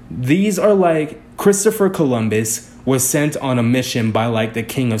are like Christopher Columbus was sent on a mission by like the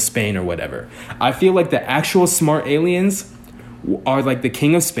King of Spain or whatever. I feel like the actual smart aliens are like the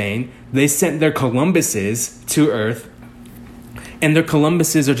King of Spain. They sent their Columbuses to Earth, and their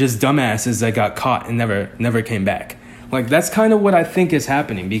Columbuses are just dumbasses that got caught and never came back. Like that's kind of what I think is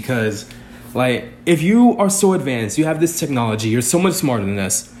happening, because like if you are so advanced, you have this technology, you're so much smarter than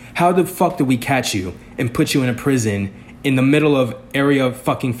us, how the fuck did we catch you and put you in a prison in the middle of Area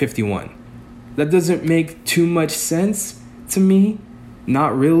fucking 51? That doesn't make too much sense to me.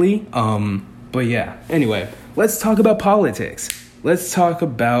 Not really. But yeah. Anyway, let's talk about politics. Let's talk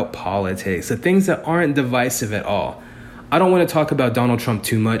about politics. The things that aren't divisive at all. I don't want to talk about Donald Trump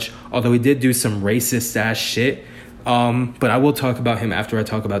too much, although he did do some racist ass shit. But I will talk about him after I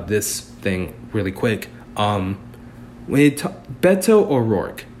talk about this thing really quick. Beto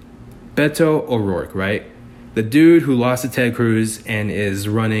O'Rourke, right? The dude who lost to Ted Cruz and is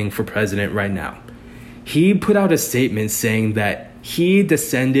running for president right now. He put out a statement saying that he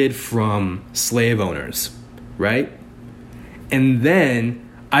descended from slave owners, right? And then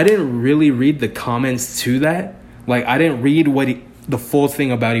I didn't really read the comments to that. Like, I didn't read the full thing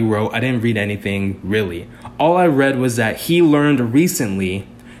about he wrote. I didn't read anything really. All I read was that he learned recently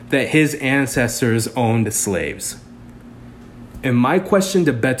that his ancestors owned slaves. And my question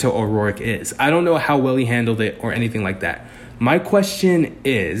to Beto O'Rourke is, I don't know how well he handled it or anything like that. My question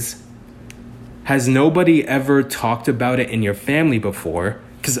is, has nobody ever talked about it in your family before?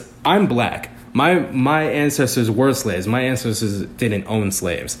 Because I'm black. My ancestors were slaves. My ancestors didn't own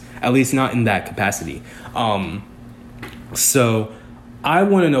slaves, at least not in that capacity. So I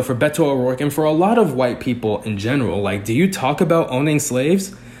want to know for Beto O'Rourke and for a lot of white people in general, like, do you talk about owning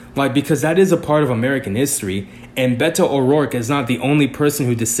slaves? Like, because that is a part of American history. And Beto O'Rourke is not the only person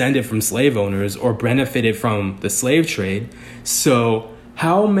who descended from slave owners or benefited from the slave trade. So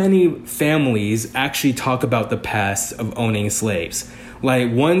how many families actually talk about the past of owning slaves? Like,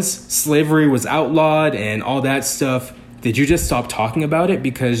 once slavery was outlawed and all that stuff, did you just stop talking about it?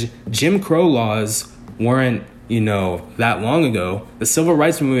 Because Jim Crow laws weren't, that long ago. The civil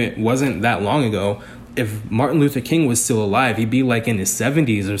rights movement wasn't that long ago. If Martin Luther King was still alive, he'd be like in his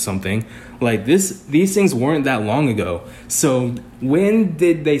 70s or something. Like these things weren't that long ago. So when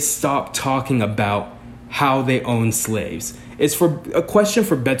did they stop talking about how they own slaves? It's for a question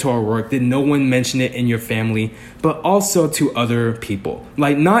for Beto O'Rourke. Did no one mention it in your family, but also to other people?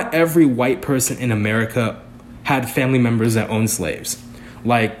 Like, not every white person in America had family members that owned slaves.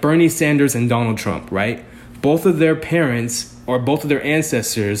 Like Bernie Sanders and Donald Trump, right? Both of their parents or both of their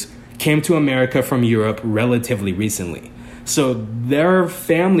ancestors came to America from Europe relatively recently. So their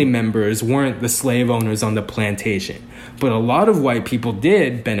family members weren't the slave owners on the plantation. But a lot of white people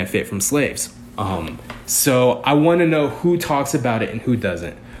did benefit from slaves. So I want to know who talks about it and who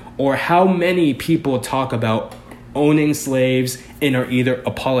doesn't. Or how many people talk about owning slaves and are either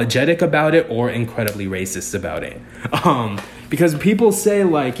apologetic about it or incredibly racist about it. Because people say,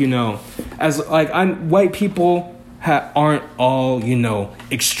 like, white people aren't all,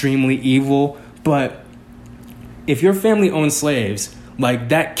 extremely evil, but if your family owned slaves, like,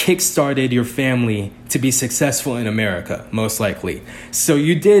 that kickstarted your family to be successful in America, most likely. So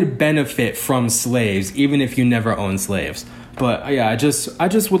you did benefit from slaves, even if you never owned slaves. But yeah, I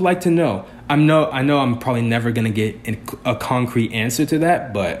just would like to know. I know I'm probably never gonna get a concrete answer to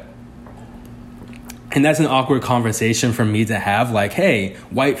that, but And that's an awkward conversation for me to have. Like, hey,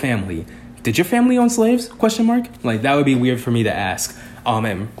 white family, did your family own slaves? Question mark. Like, that would be weird for me to ask.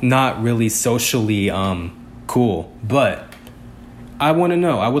 And not really socially cool. But I want to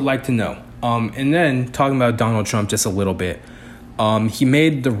know. I would like to know. And then talking about Donald Trump just a little bit. He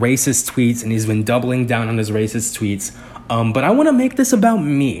made the racist tweets, and he's been doubling down on his racist tweets. But I want to make this about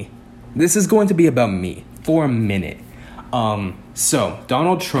me. This is going to be about me for a minute. So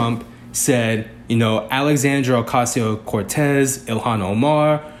Donald Trump said, Alexandria Ocasio-Cortez, Ilhan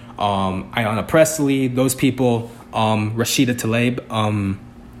Omar, Ayanna Pressley, those people, Rashida Tlaib,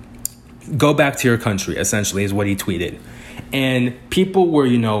 go back to your country, essentially, is what he tweeted. And people were,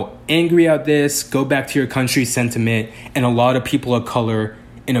 angry at this, go back to your country sentiment. And a lot of people of color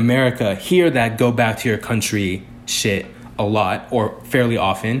in America hear that go back to your country shit a lot or fairly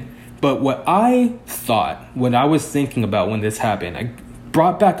often. But what I was thinking about when this happened, I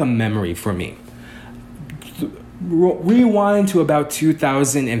brought back a memory for me. Rewind to about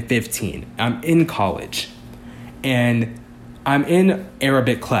 2015. I'm in college and I'm in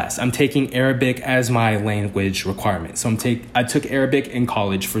Arabic class. I'm taking Arabic as my language requirement. So I took Arabic in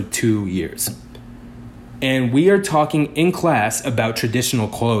college for 2 years. And we are talking in class about traditional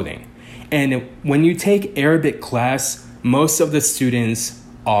clothing. And when you take Arabic class, most of the students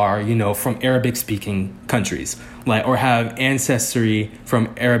are, from Arabic speaking countries, or have ancestry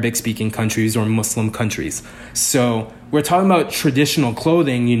from Arabic speaking countries or Muslim countries. So we're talking about traditional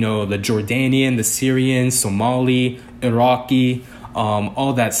clothing, the Jordanian, the Syrian, Somali, Iraqi,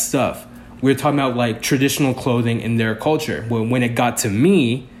 all that stuff. We're talking about traditional clothing in their culture. Well, when it got to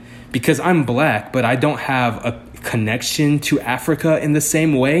me, because I'm black, but I don't have a connection to Africa in the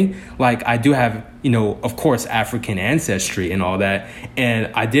same way. I do have, of course, African ancestry and all that.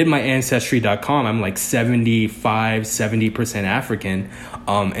 And I did my ancestry.com. I'm 70% African.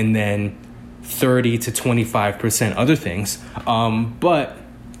 And then 30 to 25% other things. But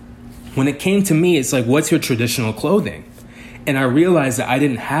when it came to me, it's what's your traditional clothing? And I realized that I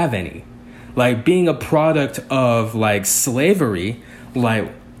didn't have any. Being a product of slavery,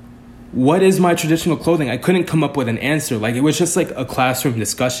 what is my traditional clothing? I couldn't come up with an answer. It was just a classroom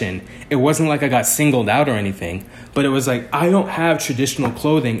discussion. It wasn't I got singled out or anything, but it was I don't have traditional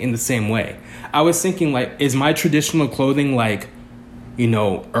clothing in the same way. I was thinking is my traditional clothing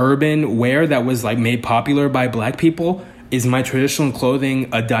urban wear that was made popular by black people? Is my traditional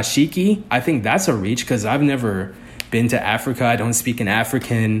clothing a dashiki? I think that's a reach because I've never been to Africa. I don't speak a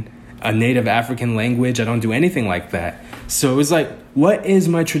native African language. I don't do anything like that. So it was what is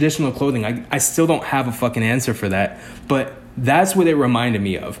my traditional clothing? I still don't have a fucking answer for that. But that's what it reminded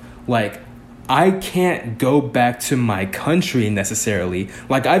me of. I can't go back to my country necessarily.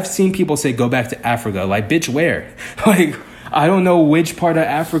 I've seen people say go back to Africa. Bitch, where? I don't know which part of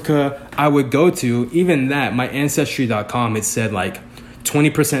Africa I would go to. Even that, my ancestry.com, it said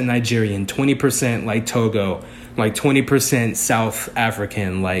 20% Nigerian, 20% Togo, 20% South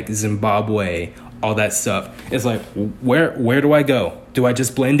African, Zimbabwe, all that stuff. It's where do I go? Do I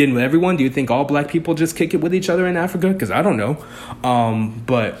just blend in with everyone? Do you think all black people just kick it with each other in Africa? Because I don't know.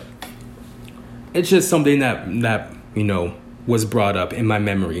 But it's just something that was brought up in my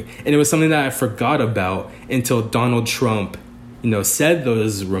memory. And it was something that I forgot about until Donald Trump, said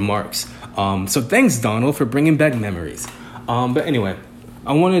those remarks. So thanks, Donald, for bringing back memories. But anyway,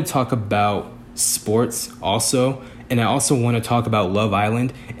 I want to talk about sports also. And I also want to talk about Love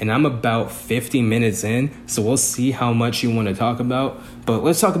Island. And I'm about 50 minutes in, so we'll see how much you want to talk about. But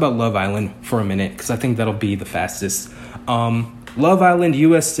let's talk about Love Island for a minute, because I think that'll be the fastest. Love Island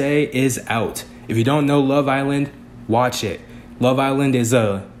USA is out. If you don't know Love Island, watch it. Love Island is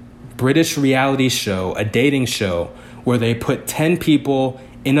a British reality show, a dating show, where they put 10 people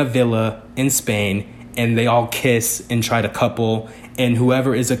in a villa in Spain, and they all kiss and try to couple, and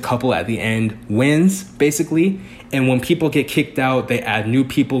whoever is a couple at the end wins, basically. And when people get kicked out, they add new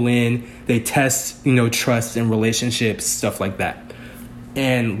people in, they test, trust and relationships, stuff like that.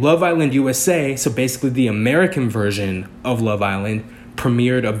 And Love Island USA, so basically the American version of Love Island,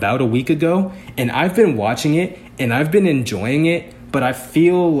 premiered about a week ago, and I've been watching it and I've been enjoying it, but I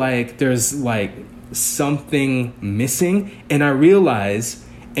feel there's something missing. And I realize,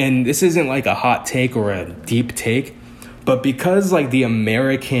 and this isn't a hot take or a deep take, but because the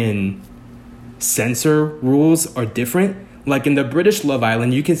American censor rules are different, in the British Love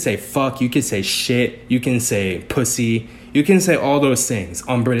Island, you can say fuck, you can say shit, you can say pussy, you can say all those things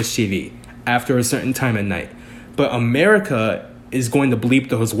on British TV after a certain time at night. But America is going to bleep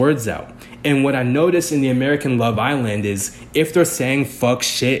those words out. And what I noticed in the American Love Island is if they're saying fuck,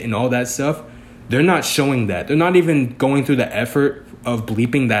 shit, and all that stuff, they're not showing that. They're not even going through the effort of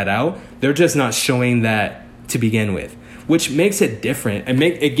bleeping that out. They're just not showing that to begin with, which makes it different.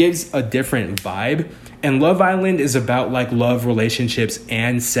 It gives a different vibe. And Love Island is about like love, relationships,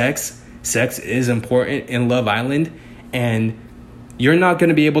 and sex. Sex is important in Love Island, and you're not going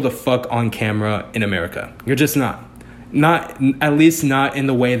to be able to fuck on camera in America. You're just not. Not, at least not in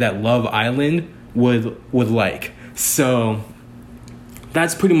the way that Love Island would like. So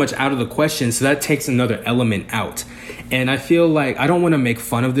that's pretty much out of the question. So that takes another element out. And I feel like I don't want to make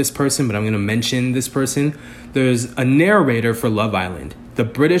fun of this person, but I'm going to mention this person. There's a narrator for Love Island. The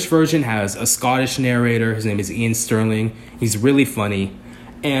British version has a Scottish narrator. His name is Ian Sterling. He's really funny.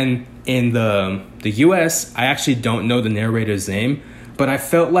 And in the US, I actually don't know the narrator's name, but I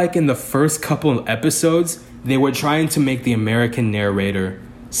felt like in the first couple of episodes, they were trying to make the American narrator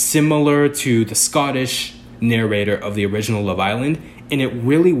similar to the Scottish narrator of the original Love Island, and it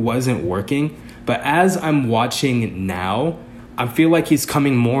really wasn't working. But as I'm watching now, I feel like he's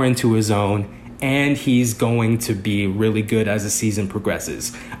coming more into his own, and he's going to be really good as the season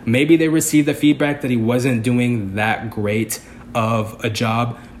progresses. Maybe they received the feedback that he wasn't doing that great of a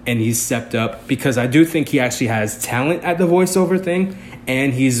job, and he's stepped up, because I do think he actually has talent at the voiceover thing,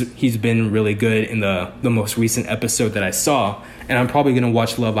 and he's been really good in the most recent episode that I saw. And I'm probably going to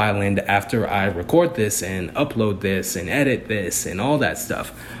watch Love Island after I record this and upload this and edit this and all that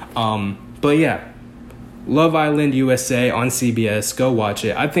stuff. But yeah, Love Island USA on CBS. Go watch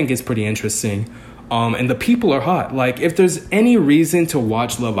it. I think it's pretty interesting. And the people are hot. Like, if there's any reason to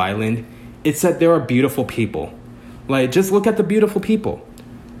watch Love Island, it's that there are beautiful people. Like, just look at the beautiful people.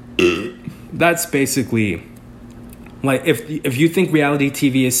 That's basically, like, if you think reality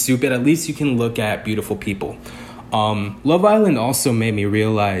TV is stupid, at least you can look at beautiful people. Love Island also made me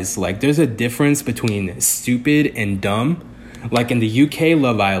realize, like, there's a difference between stupid and dumb. Like, in the UK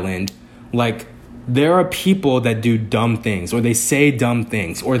Love Island, like, there are people that do dumb things, or they say dumb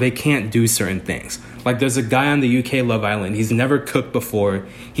things, or they can't do certain things. Like, there's a guy on the UK Love Island. He's never cooked before.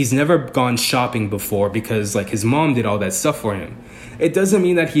 He's never gone shopping before because, like, his mom did all that stuff for him. It doesn't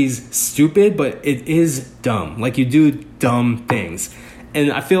mean that he's stupid, but it is dumb. Like, you do dumb things.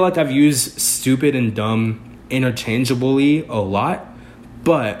 And I feel like I've used stupid and dumb interchangeably a lot,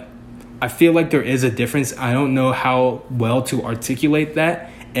 but I feel like there is a difference. I don't know how well to articulate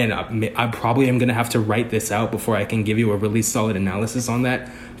that, and I probably am going to have to write this out before I can give you a really solid analysis on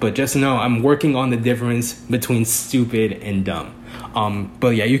that. But just know I'm working on the difference between stupid and dumb.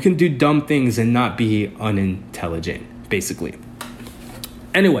 But yeah, you can do dumb things and not be unintelligent, basically.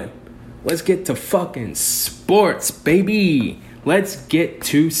 Anyway, let's get to fucking sports, baby. Let's get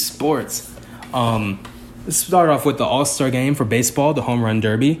to sports. Let's start off with the All-Star Game for baseball, the Home Run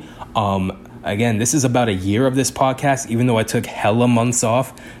Derby. Again, this is about a year of this podcast, even though I took hella months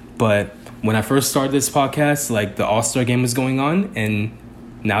off. But when I first started this podcast, like, the All-Star Game was going on, and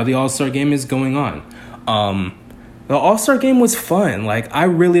now the All-Star Game is going on. The All-Star Game was fun. Like, I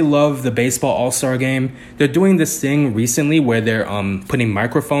really love the baseball All-Star Game. They're doing this thing recently where they're putting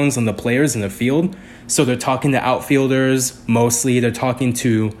microphones on the players in the field. So they're talking to outfielders mostly. They talk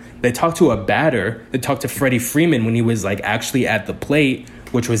to a batter. They talked to Freddie Freeman when he was, like, actually at the plate,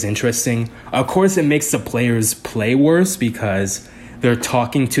 which was interesting. Of course, it makes the players play worse because they're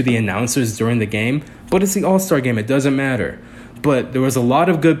talking to the announcers during the game. But it's the All-Star Game. It doesn't matter. But there was a lot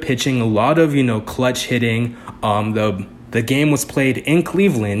of good pitching, a lot of, clutch hitting. The game was played in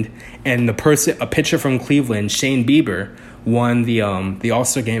Cleveland, and a pitcher from Cleveland, Shane Bieber, won the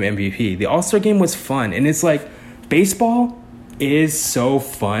All-Star Game MVP. The All-Star Game was fun, and it's like, baseball is so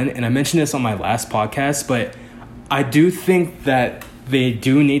fun, and I mentioned this on my last podcast, but I do think that they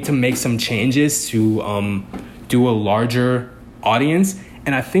do need to make some changes to do a larger audience,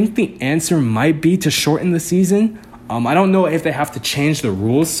 and I think the answer might be to shorten the season. I don't know if they have to change the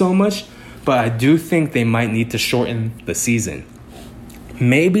rules so much, but I do think they might need to shorten the season.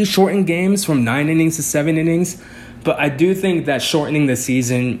 Maybe shorten games from 9 innings to 7 innings, but I do think that shortening the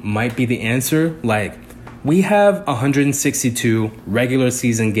season might be the answer. Like, we have 162 regular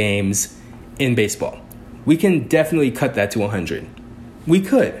season games in baseball. We can definitely cut that to 100. We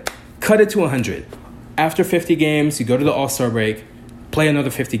could cut it to 100. After 50 games, you go to the All-Star break, play another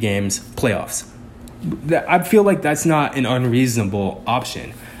 50 games, playoffs. I feel like that's not an unreasonable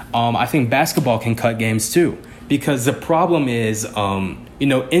option. I think basketball can cut games too, because the problem is,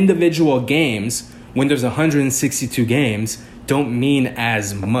 individual games, when there's 162 games, don't mean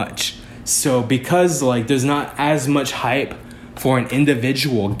as much. So because, like, there's not as much hype for an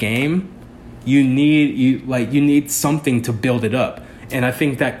individual game, you need something to build it up. And I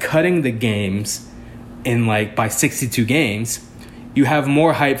think that cutting the games by 62 games, you have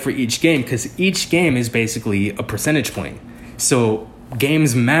more hype for each game, because each game is basically a percentage point. So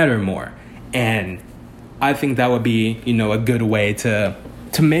games matter more. And I think that would be, a good way to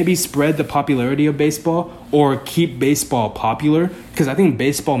maybe spread the popularity of baseball or keep baseball popular, because I think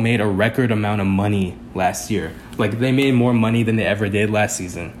baseball made a record amount of money last year. Like, they made more money than they ever did last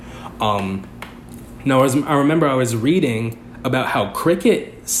season. I remember I was reading about how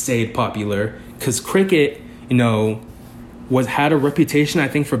cricket stayed popular, because cricket, had a reputation, I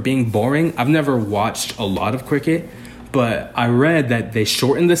think, for being boring. I've never watched a lot of cricket, but I read that they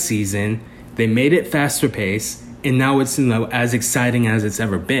shortened the season, they made it faster paced, and now it's as exciting as it's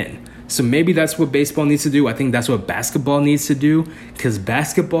ever been. So maybe that's what baseball needs to do. I think that's what basketball needs to do, because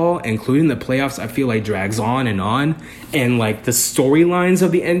basketball, including the playoffs, I feel like drags on. And like the storylines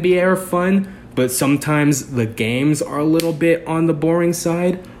of the NBA are fun, but sometimes the games are a little bit on the boring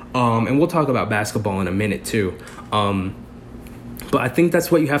side. And we'll talk about basketball in a minute too. But I think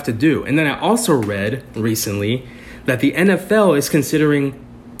that's what you have to do. And then I also read recently that the NFL is considering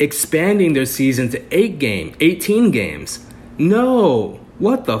expanding their season to 18 games. No.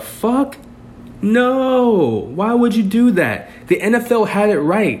 What the fuck? No. Why would you do that? The NFL had it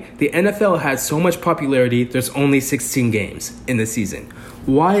right. The NFL had so much popularity, there's only 16 games in the season.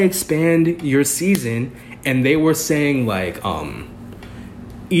 Why expand your season? And they were saying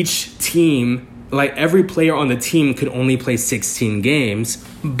each team, like every player on the team could only play 16 games,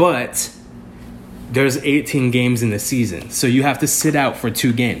 but there's 18 games in the season. So you have to sit out for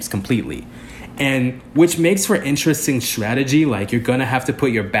 2 games completely. And which makes for interesting strategy. Like, you're going to have to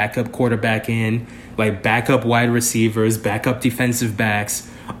put your backup quarterback in, like backup wide receivers, backup defensive backs.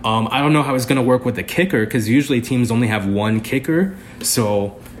 I don't know how it's going to work with the kicker, because usually teams only have one kicker.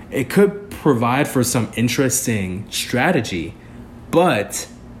 So it could provide for some interesting strategy. But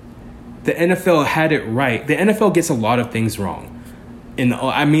the NFL had it right. The NFL gets a lot of things wrong. A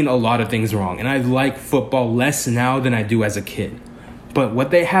lot of things wrong. And I like football less now than I do as a kid. But what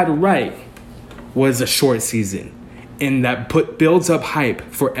they had right was a short season. And that builds up hype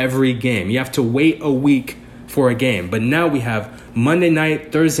for every game. You have to wait a week for a game. But now we have Monday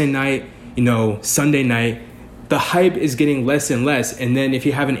night, Thursday night, Sunday night. The hype is getting less and less. And then if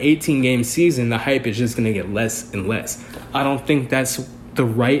you have an 18-game season, the hype is just going to get less and less. I don't think that's the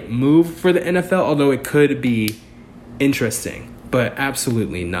right move for the NFL, although it could be interesting. But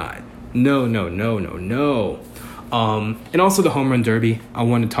absolutely not. No. And also the home run derby. I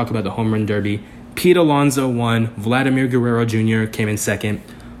want to talk about the home run derby. Pete Alonso won. Vladimir Guerrero Jr. came in second.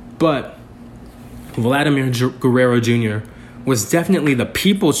 But Vladimir Guerrero Jr. was definitely the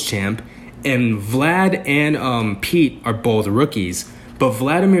people's champ. And Vlad and Pete are both rookies. But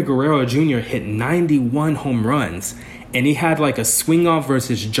Vladimir Guerrero Jr. hit 91 home runs. And he had like a swing off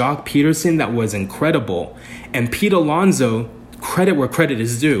versus Jock Peterson that was incredible. And Pete Alonso, credit where credit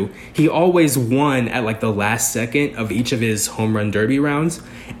is due, he always won at like the last second of each of his home run derby rounds.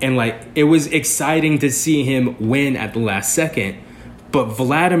 And like, it was exciting to see him win at the last second. But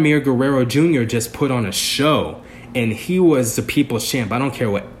Vladimir Guerrero Jr. just put on a show, and he was the people's champ. I don't care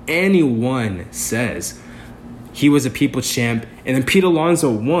what anyone says. He was a people's champ. And then Pete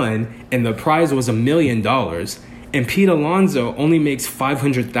Alonso won, and the prize was $1 million. And Pete Alonso only makes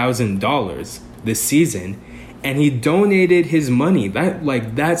 $500,000 this season. And he donated his money.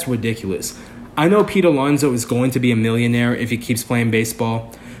 That's ridiculous. I know Pete Alonso is going to be a millionaire if he keeps playing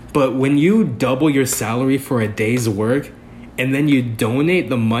baseball. But when you double your salary for a day's work and then you donate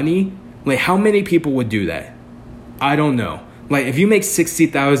the money, like, how many people would do that? I don't know. Like, if you make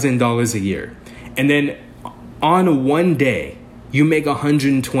 $60,000 a year and then on one day you make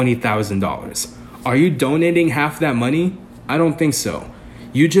 $120,000, are you donating half that money? I don't think so.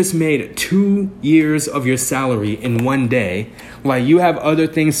 You just made 2 years of your salary in one day. Like, you have other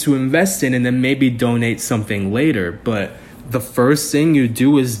things to invest in and then maybe donate something later. But the first thing you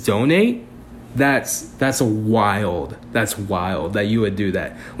do is donate? That's wild. That's wild that you would do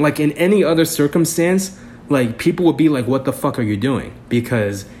that. Like, in any other circumstance, like, people would be like, what the fuck are you doing?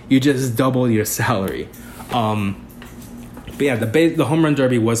 Because you just doubled your salary. But yeah, the home run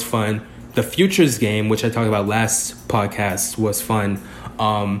derby was fun. The futures game, which I talked about last podcast, was fun.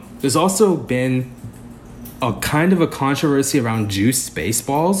 There's also been a kind of a controversy around juiced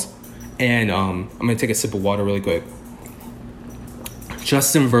baseballs. And I'm going to take a sip of water really quick.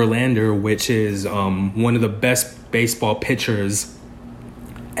 Justin Verlander, which is one of the best baseball pitchers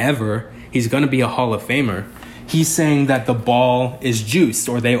ever, he's going to be a Hall of Famer. He's saying that the ball is juiced,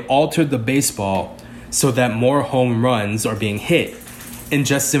 or they altered the baseball so that more home runs are being hit. And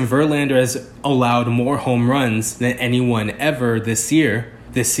Justin Verlander has allowed more home runs than anyone ever this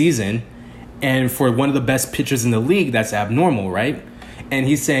season. And for one of the best pitchers in the league, that's abnormal, right? And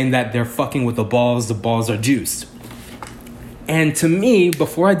he's saying that they're fucking with the balls are juiced. And to me,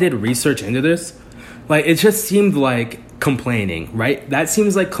 before I did research into this, like, it just seemed like complaining, right? That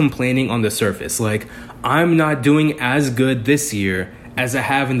seems like complaining on the surface. Like, I'm not doing as good this year as I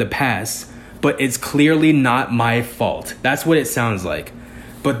have in the past, but it's clearly not my fault. That's what it sounds like.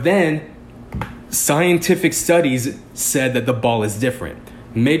 But then scientific studies said that the ball is different.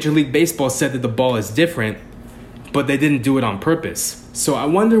 Major League Baseball said that the ball is different, but they didn't do it on purpose. So I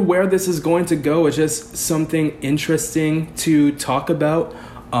wonder where this is going to go. It's just something interesting to talk about.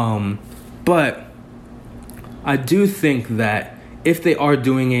 But I do think that if they are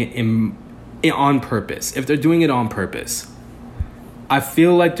doing it on purpose, if they're doing it on purpose, I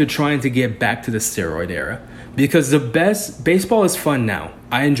feel like they're trying to get back to the steroid era. Because baseball is fun now.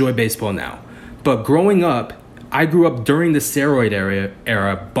 I enjoy baseball now. But growing up, I grew up during the steroid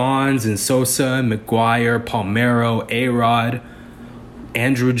era. Bonds and Sosa, McGuire, Palmeiro, A-Rod,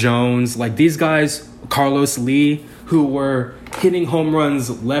 Andrew Jones. Like, these guys, Carlos Lee, who were hitting home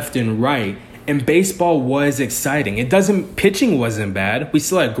runs left and right. And baseball was exciting. Pitching wasn't bad. We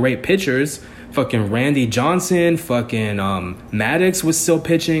still had great pitchers. Fucking Randy Johnson, fucking Maddox was still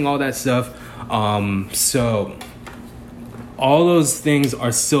pitching, all that stuff. So all those things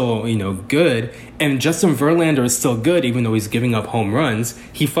are still, good. And Justin Verlander is still good, even though he's giving up home runs.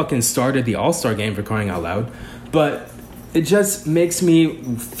 He fucking started the All-Star game, for crying out loud. But it just makes me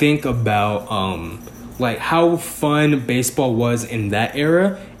think about like how fun baseball was in that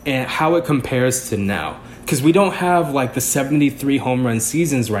era and how it compares to now. Because we don't have like the 73 home run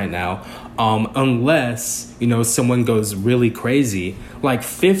seasons right now, unless, someone goes really crazy. Like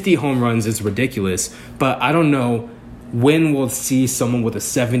 50 home runs is ridiculous, but I don't know when we'll see someone with a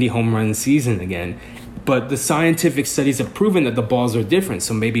 70 home run season again. But the scientific studies have proven that the balls are different,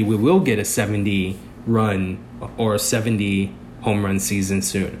 so maybe we will get a 70 run or a 70 home run season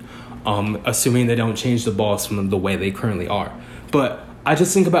soon, assuming they don't change the balls from the way they currently are. But I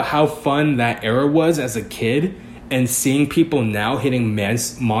just think about how fun that era was as a kid, and seeing people now hitting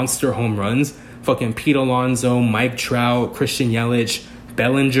monster home runs. Fucking Pete Alonso, Mike Trout, Christian Yelich,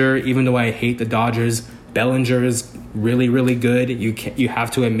 Bellinger. Even though I hate the Dodgers, Bellinger is really, really good. You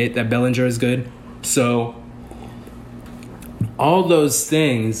have to admit that Bellinger is good. So all those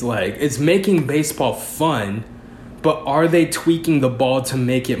things, like, it's making baseball fun, but are they tweaking the ball to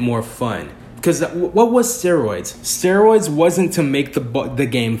make it more fun? Because what was steroids? Steroids wasn't to make the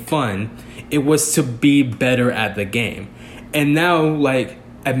game fun. It was to be better at the game. And now, like,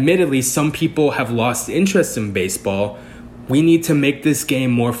 admittedly, some people have lost interest in baseball. We need to make this game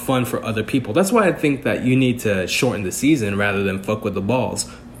more fun for other people. That's why I think that you need to shorten the season rather than fuck with the balls.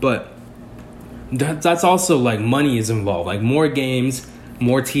 But that's also, like, money is involved. Like, more games,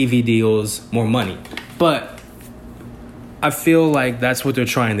 more TV deals, more money. But I feel like that's what they're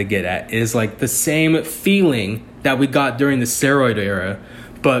trying to get at, is like the same feeling that we got during the steroid era,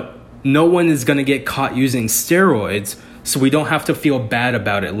 but no one is going to get caught using steroids, so we don't have to feel bad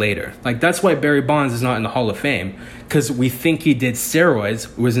about it later. Like, that's why Barry Bonds is not in the Hall of Fame, because we think he did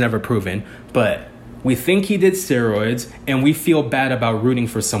steroids. It was never proven, but we think he did steroids, and we feel bad about rooting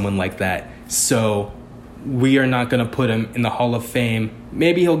for someone like that, so we are not going to put him in the Hall of Fame.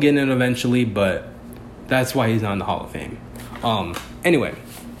 Maybe he'll get in eventually, but that's why he's not in the Hall of Fame. Anyway,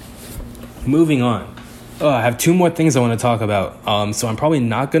 moving on. I have two more things I want to talk about. So I'm probably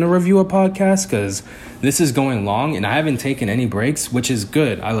not going to review a podcast because this is going long and I haven't taken any breaks, which is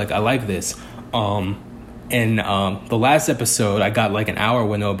good. I like this. And the last episode, I got like an hour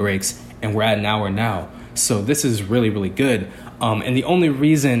with no breaks, and we're at an hour now. So this is really, really good. And the only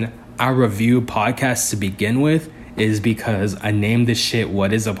reason I review podcasts to begin with is because I named this shit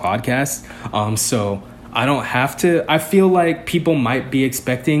What Is a Podcast? So I don't have to. I feel like people might be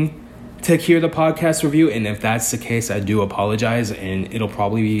expecting to hear the podcast review, and if that's the case, I do apologize, and it'll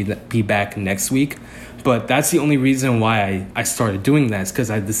probably be back next week. But that's the only reason why I started doing that, is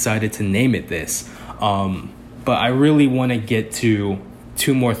because I decided to name it this. But I really want to get to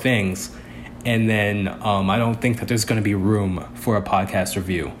two more things, and then I don't think that there's going to be room for a podcast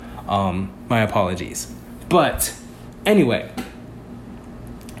review. My apologies. But anyway,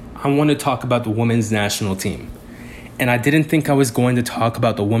 I want to talk about the women's national team. And I didn't think I was going to talk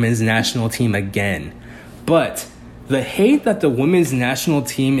about the women's national team again. But the hate that the women's national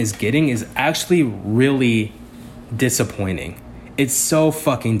team is getting is actually really disappointing. It's so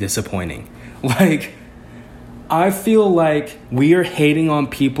fucking disappointing. Like, I feel like we are hating on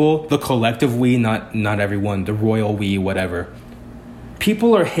people, the collective we, not everyone, the royal we, whatever.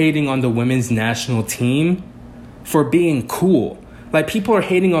 People are hating on the women's national team for being cool. Like, people are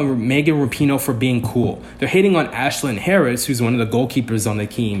hating on Megan Rapinoe for being cool. They're hating on Ashlyn Harris, who's one of the goalkeepers on the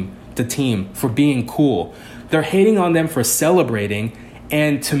team, for being cool. They're hating on them for celebrating.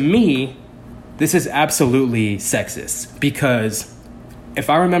 And to me, this is absolutely sexist because if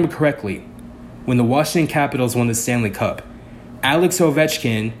I remember correctly, when the Washington Capitals won the Stanley Cup, Alex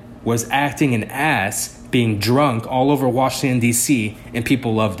Ovechkin was acting an ass, being drunk all over Washington, D.C., and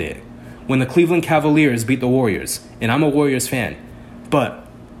people loved it. When the Cleveland Cavaliers beat the Warriors, and I'm a Warriors fan, but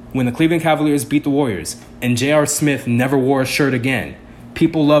when the Cleveland Cavaliers beat the Warriors and J.R. Smith never wore a shirt again,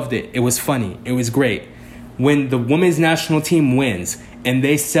 people loved it. It was funny. It was great. When the women's national team wins and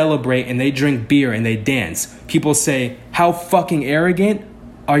they celebrate and they drink beer and they dance, people say, how fucking arrogant?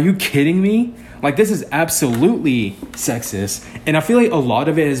 Are you kidding me? Like, this is absolutely sexist. And I feel like a lot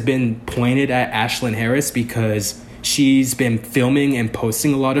of it has been pointed at Ashlyn Harris because she's been filming and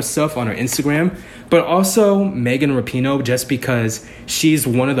posting a lot of stuff on her Instagram. But also Megan Rapinoe, just because she's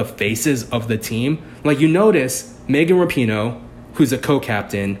one of the faces of the team. Like, you notice Megan Rapinoe, who's a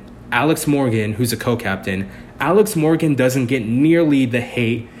co-captain, Alex Morgan, who's a co-captain. Alex Morgan doesn't get nearly the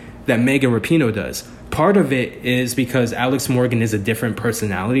hate that Megan Rapinoe does. Part of it is because Alex Morgan is a different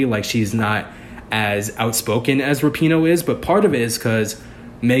personality. Like, she's not as outspoken as Rapinoe is, but part of it is because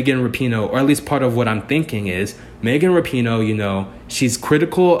Megan Rapinoe, or at least part of what I'm thinking is, Megan Rapinoe, she's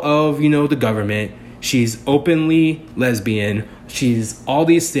critical of, the government. She's openly lesbian. She's all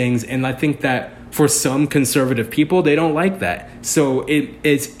these things. And I think that for some conservative people, they don't like that. So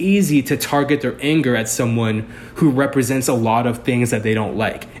it's easy to target their anger at someone who represents a lot of things that they don't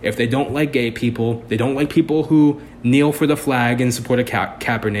like. If they don't like gay people, they don't like people who kneel for the flag in support of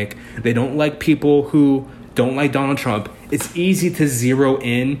Kaepernick, they don't like people who don't like Donald Trump, it's easy to zero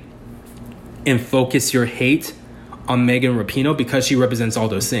in and focus your hate on Megan Rapinoe because she represents all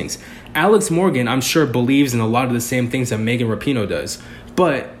those things. Alex Morgan, I'm sure, believes in a lot of the same things that Megan Rapinoe does,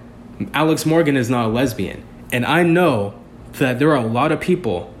 but Alex Morgan is not a lesbian. And I know that there are a lot of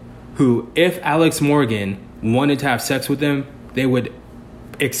people who, if Alex Morgan wanted to have sex with them, they would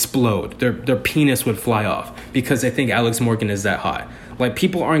explode. Their penis would fly off because they think Alex Morgan is that hot. Like,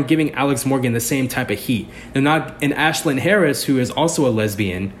 people aren't giving Alex Morgan the same type of heat. They're not. And Ashlyn Harris, who is also a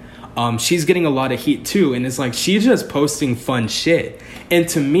lesbian, she's getting a lot of heat too. And it's like, she's just posting fun shit. And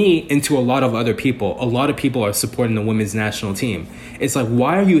to me, and to a lot of other people, a lot of people are supporting the women's national team. It's like,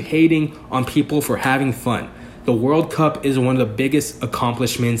 why are you hating on people for having fun? The World Cup is one of the biggest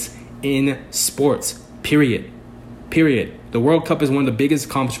accomplishments in sports, period. The World Cup is one of the biggest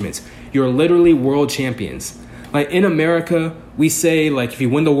accomplishments. You're literally world champions. Like, in America, we say, like, if you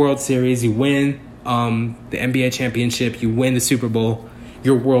win the World Series, you win the NBA championship, you win the Super Bowl,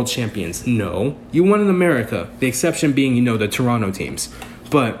 you're world champions. No, you won in America. The exception being, the Toronto teams.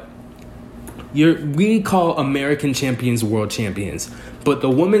 But we call American champions world champions. But the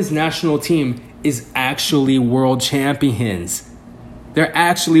women's national team is actually world champions. They're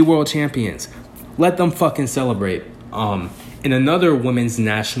actually world champions. Let them fucking celebrate. In another women's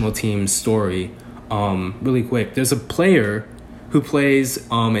national team story, really quick, there's a player who plays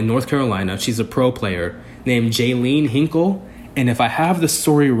in North Carolina. She's a pro player named Jaylene Hinkle. And if I have the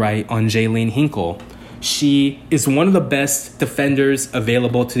story right on Jaylene Hinkle, she is one of the best defenders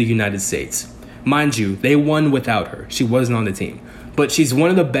available to the United States. Mind you, they won without her. She wasn't on the team. But she's one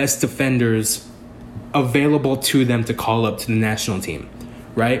of the best defenders available to them to call up to the national team,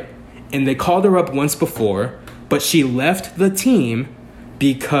 right? And they called her up once before, but she left the team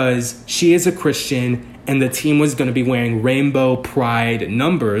because she is a Christian and the team was going to be wearing rainbow pride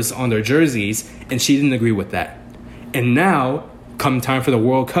numbers on their jerseys, and she didn't agree with that. And now, come time for the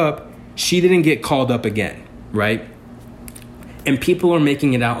World Cup, she didn't get called up again, right? And people are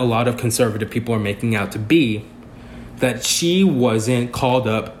making it out, a lot of conservative people are making out to be that she wasn't called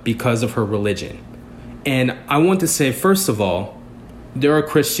up because of her religion. And I want to say, first of all, there are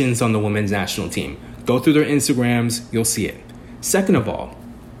Christians on the women's national team. Go through their Instagrams, you'll see it. Second of all,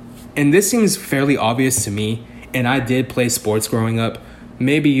 and this seems fairly obvious to me, and I did play sports growing up.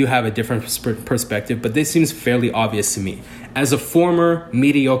 Maybe you have a different perspective, but this seems fairly obvious to me. As a former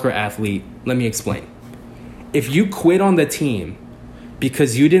mediocre athlete, let me explain. If you quit on the team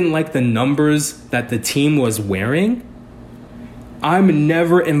because you didn't like the numbers that the team was wearing, I'm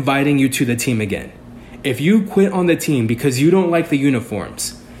never inviting you to the team again. If you quit on the team because you don't like the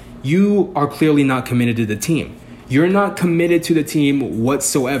uniforms, you are clearly not committed to the team. You're not committed to the team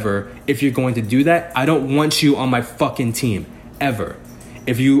whatsoever. If you're going to do that, I don't want you on my fucking team, ever.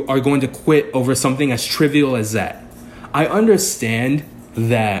 If you are going to quit over something as trivial as that. I understand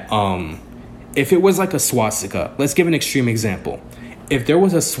that if it was like a swastika, let's give an extreme example. If there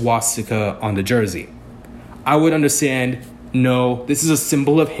was a swastika on the jersey, I would understand, no, this is a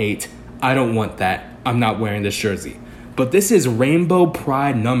symbol of hate. I don't want that. I'm not wearing this jersey. But this is rainbow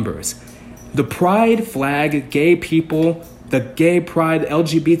pride numbers. The pride flag, gay people, the gay pride,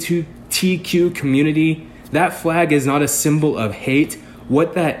 LGBTQ community, that flag is not a symbol of hate.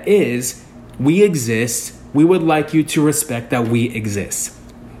 What that is, we exist. We would like you to respect that we exist.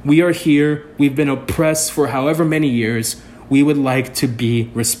 We are here. We've been oppressed for however many years. We would like to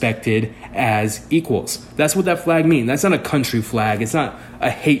be respected as equals. That's what that flag means. That's not a country flag. It's not a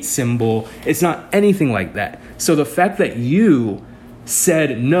hate symbol. It's not anything like that. So the fact that you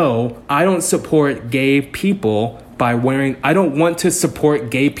said, no, I don't support gay people I don't want to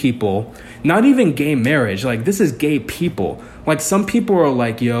support gay people, not even gay marriage. Like, this is gay people. Like, some people are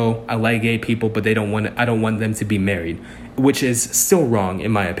like, yo, I like gay people, but I don't want them to be married, which is still wrong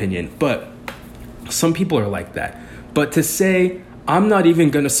in my opinion. But some people are like that. But to say, I'm not even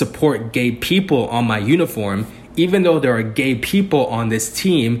going to support gay people on my uniform, even though there are gay people on this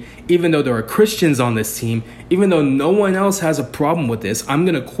team, even though there are Christians on this team, even though no one else has a problem with this, I'm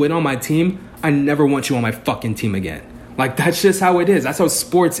going to quit on my team. I never want you on my fucking team again. Like, that's just how it is. That's how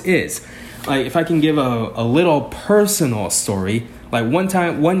sports is. Like, if I can give a little personal story, like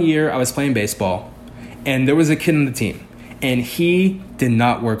one year I was playing baseball and there was a kid on the team and he did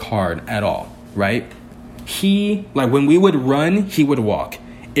not work hard at all, right? When we would run, he would walk.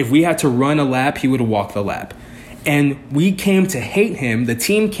 If we had to run a lap, he would walk the lap. And we came to hate him. The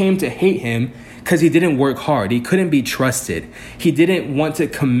team came to hate him because he didn't work hard. He couldn't be trusted. He didn't want to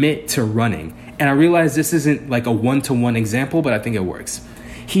commit to running. And I realize this isn't like a one-to-one example, but I think it works.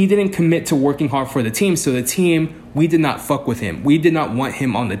 He didn't commit to working hard for the team. So the team, we did not fuck with him. We did not want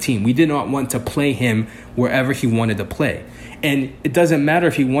him on the team. We did not want to play him wherever he wanted to play. And it doesn't matter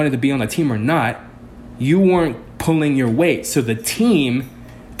if he wanted to be on the team or not. You weren't pulling your weight. So the team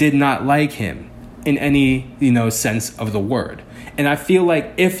did not like him in any, sense of the word. And I feel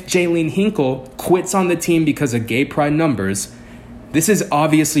like if Jaylene Hinkle quits on the team because of gay pride numbers, this is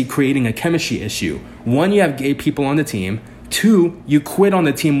obviously creating a chemistry issue. One, you have gay people on the team. Two, you quit on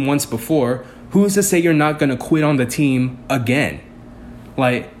the team once before. Who's to say you're not going to quit on the team again?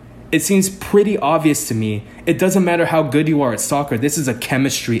 Like, it seems pretty obvious to me. It doesn't matter how good you are at soccer. This is a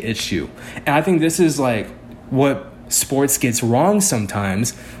chemistry issue. And I think this is like what sports gets wrong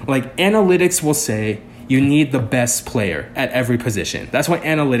sometimes. Like, analytics will say you need the best player at every position. That's what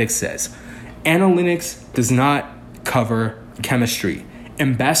analytics says. Analytics does not cover chemistry.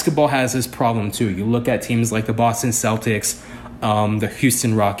 And basketball has this problem too. You look at teams like the Boston Celtics, the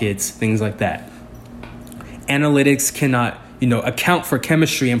Houston Rockets, things like that. Analytics cannot, account for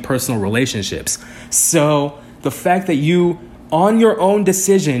chemistry and personal relationships. So the fact that you, on your own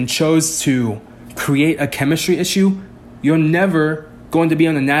decision, chose to create a chemistry issue, you're never going to be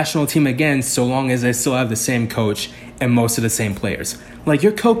on the national team again so long as they still have the same coach and most of the same players. Like,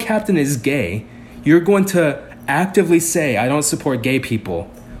 your co-captain is gay. You're going to actively say, I don't support gay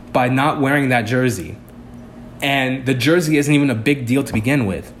people by not wearing that jersey. And the jersey isn't even a big deal to begin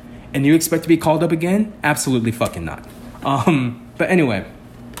with. And you expect to be called up again? Absolutely fucking not. But anyway,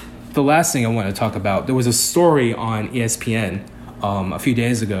 the last thing I want to talk about, there was a story on ESPN a few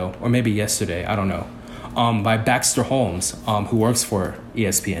days ago, or maybe yesterday, I don't know, by Baxter Holmes, who works for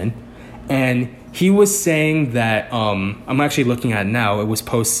ESPN. And he was saying that, I'm actually looking at it now, it was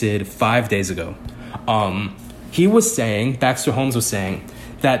posted 5 days ago. Baxter Holmes was saying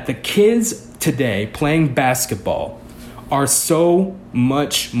that the kids today playing basketball are so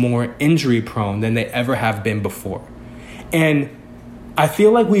much more injury prone than they ever have been before. And I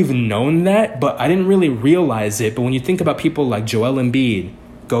feel like we've known that, but I didn't really realize it. But when you think about people like Joel Embiid,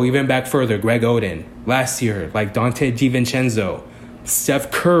 go even back further, Greg Oden, last year, like Dante DiVincenzo, Steph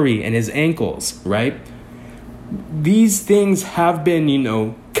Curry and his ankles, right? These things have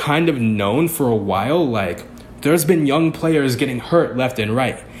been, kind of known for a while. Like, there's been young players getting hurt left and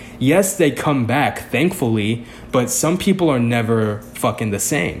right. Yes, they come back, thankfully, but some people are never fucking the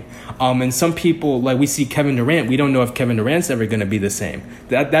same. And some people, like we see Kevin Durant, we don't know if Kevin Durant's ever going to be the same.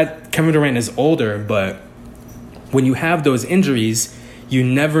 That Kevin Durant is older, but when you have those injuries, you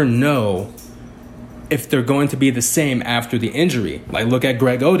never know if they're going to be the same after the injury. Like, look at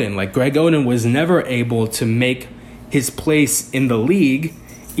Greg Oden. Like, Greg Oden was never able to make his place in the league,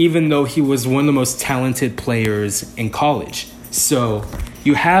 even though he was one of the most talented players in college. So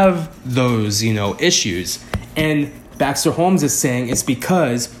you have those, issues. And Baxter Holmes is saying it's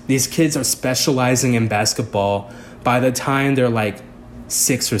because these kids are specializing in basketball by the time they're like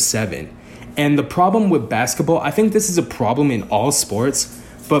 6 or 7. And the problem with basketball, I think this is a problem in all sports,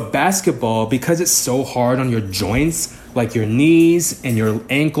 but basketball, because it's so hard on your joints, like your knees and your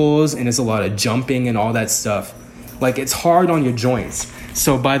ankles, and there's a lot of jumping and all that stuff, like it's hard on your joints.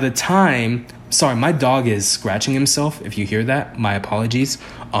 So by the time, sorry, my dog is scratching himself. If you hear that, my apologies.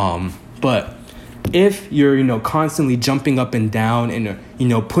 But if you're, constantly jumping up and down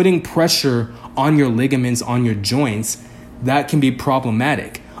and, putting pressure on your ligaments, on your joints, that can be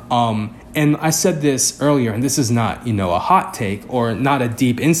problematic. And I said this earlier, and this is not, a hot take or not a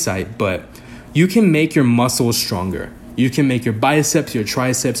deep insight, but you can make your muscles stronger. You can make your biceps, your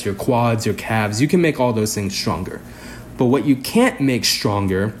triceps, your quads, your calves. You can make all those things stronger. But what you can't make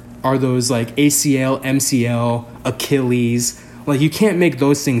stronger are those like ACL, MCL, Achilles. Like you can't make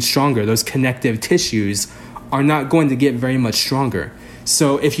those things stronger. Those connective tissues are not going to get very much stronger.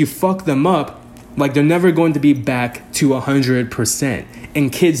 So if you fuck them up, like they're never going to be back to 100%.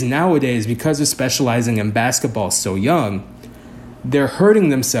 And kids nowadays, because they're specializing in basketball so young, they're hurting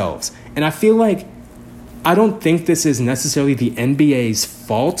themselves. And I feel like, I don't think this is necessarily the NBA's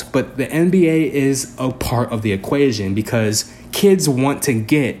fault, but the NBA is a part of the equation because kids want to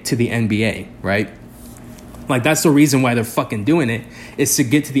get to the NBA, right? Like that's the reason why they're fucking doing it, is to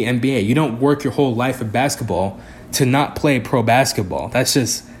get to the NBA. You don't work your whole life of basketball to not play pro basketball. That's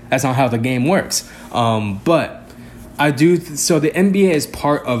not how the game works. But I do, so the NBA is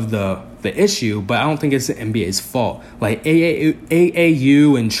part of the issue, but I don't think it's the NBA's fault. Like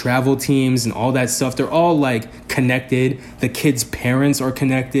AAU and travel teams and all that stuff, they're all like connected. The kids' parents are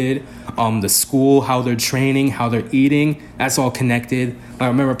connected. The school, how they're training, how they're eating, that's all connected. I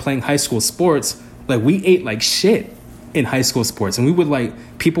remember playing high school sports, like we ate like shit in high school sports, and we would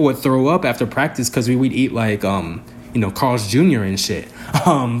like, people would throw up after practice because we would eat like Carl's Jr. and shit.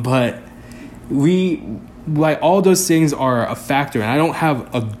 But we, like, all those things are a factor, and I don't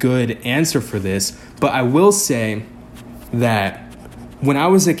have a good answer for this, but I will say that when I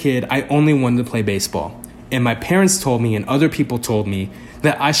was a kid, I only wanted to play baseball. And my parents told me and other people told me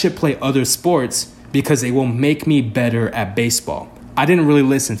that I should play other sports because they will make me better at baseball. I didn't really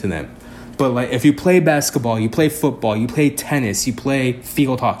listen to them. But like, if you play basketball, you play football, you play tennis, you play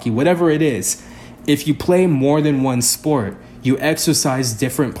field hockey, whatever it is, if you play more than one sport, you exercise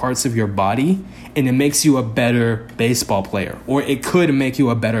different parts of your body, and it makes you a better baseball player, or it could make you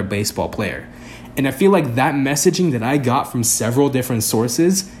a better baseball player. And I feel like that messaging that I got from several different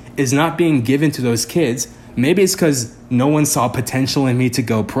sources is not being given to those kids. Maybe it's because no one saw potential in me to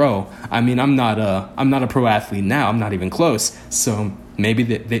go pro. I mean, I'm not a pro athlete now. I'm not even close. So maybe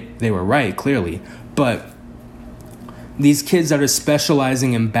they were right, clearly. But these kids that are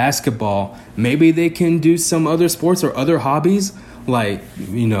specializing in basketball, maybe they can do some other sports or other hobbies. Like,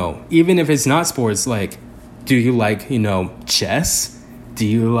 even if it's not sports, like, do you like, chess? Do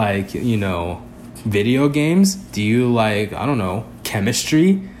you like, video games? Do you like, I don't know,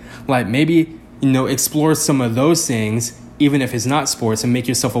 chemistry? Like, maybe, explore some of those things, even if it's not sports, and make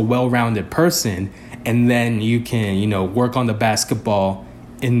yourself a well-rounded person. And then you can, work on the basketball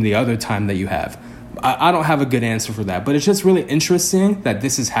in the other time that you have. I don't have a good answer for that, but it's just really interesting that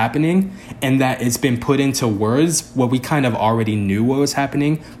this is happening and that it's been put into words what we kind of already knew what was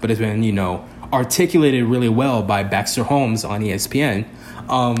happening, but it's been, articulated really well by Baxter Holmes on ESPN.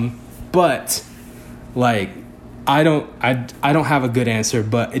 But like, I don't have a good answer,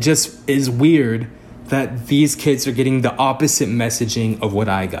 but it just is weird that these kids are getting the opposite messaging of what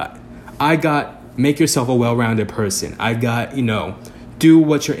I got. I got, make yourself a well-rounded person. I got, do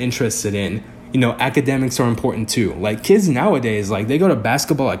what you're interested in. Academics are important too. Like, kids nowadays, like, they go to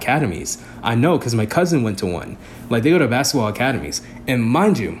basketball academies. I know because my cousin went to one. Like, they go to basketball academies. And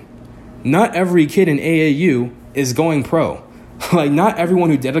mind you, not every kid in AAU is going pro. Like, not everyone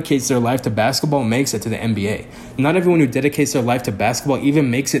who dedicates their life to basketball makes it to the NBA. Not everyone who dedicates their life to basketball even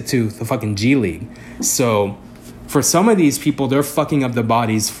makes it to the fucking G League. So, for some of these people, they're fucking up their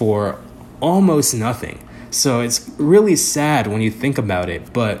bodies for almost nothing. So, it's really sad when you think about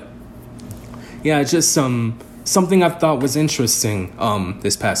it. But yeah, it's just something I thought was interesting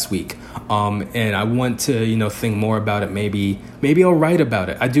this past week. And I want to, think more about it. Maybe I'll write about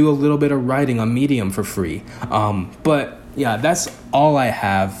it. I do a little bit of writing on Medium for free. But yeah, that's all I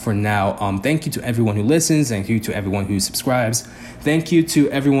have for now. Thank you to everyone who listens. Thank you to everyone who subscribes. Thank you to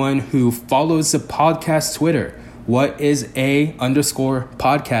everyone who follows the podcast Twitter. What is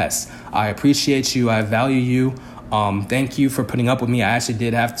 _podcast? I appreciate you. I value you. Thank you for putting up with me. I actually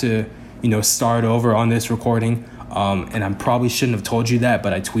did have to start over on this recording. And I probably shouldn't have told you that,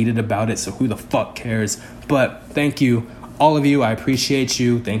 but I tweeted about it, so who the fuck cares? But thank you, all of you. I appreciate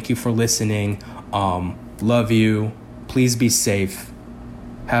you. Thank you for listening. Love you. Please be safe.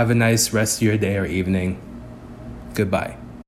 Have a nice rest of your day or evening. Goodbye.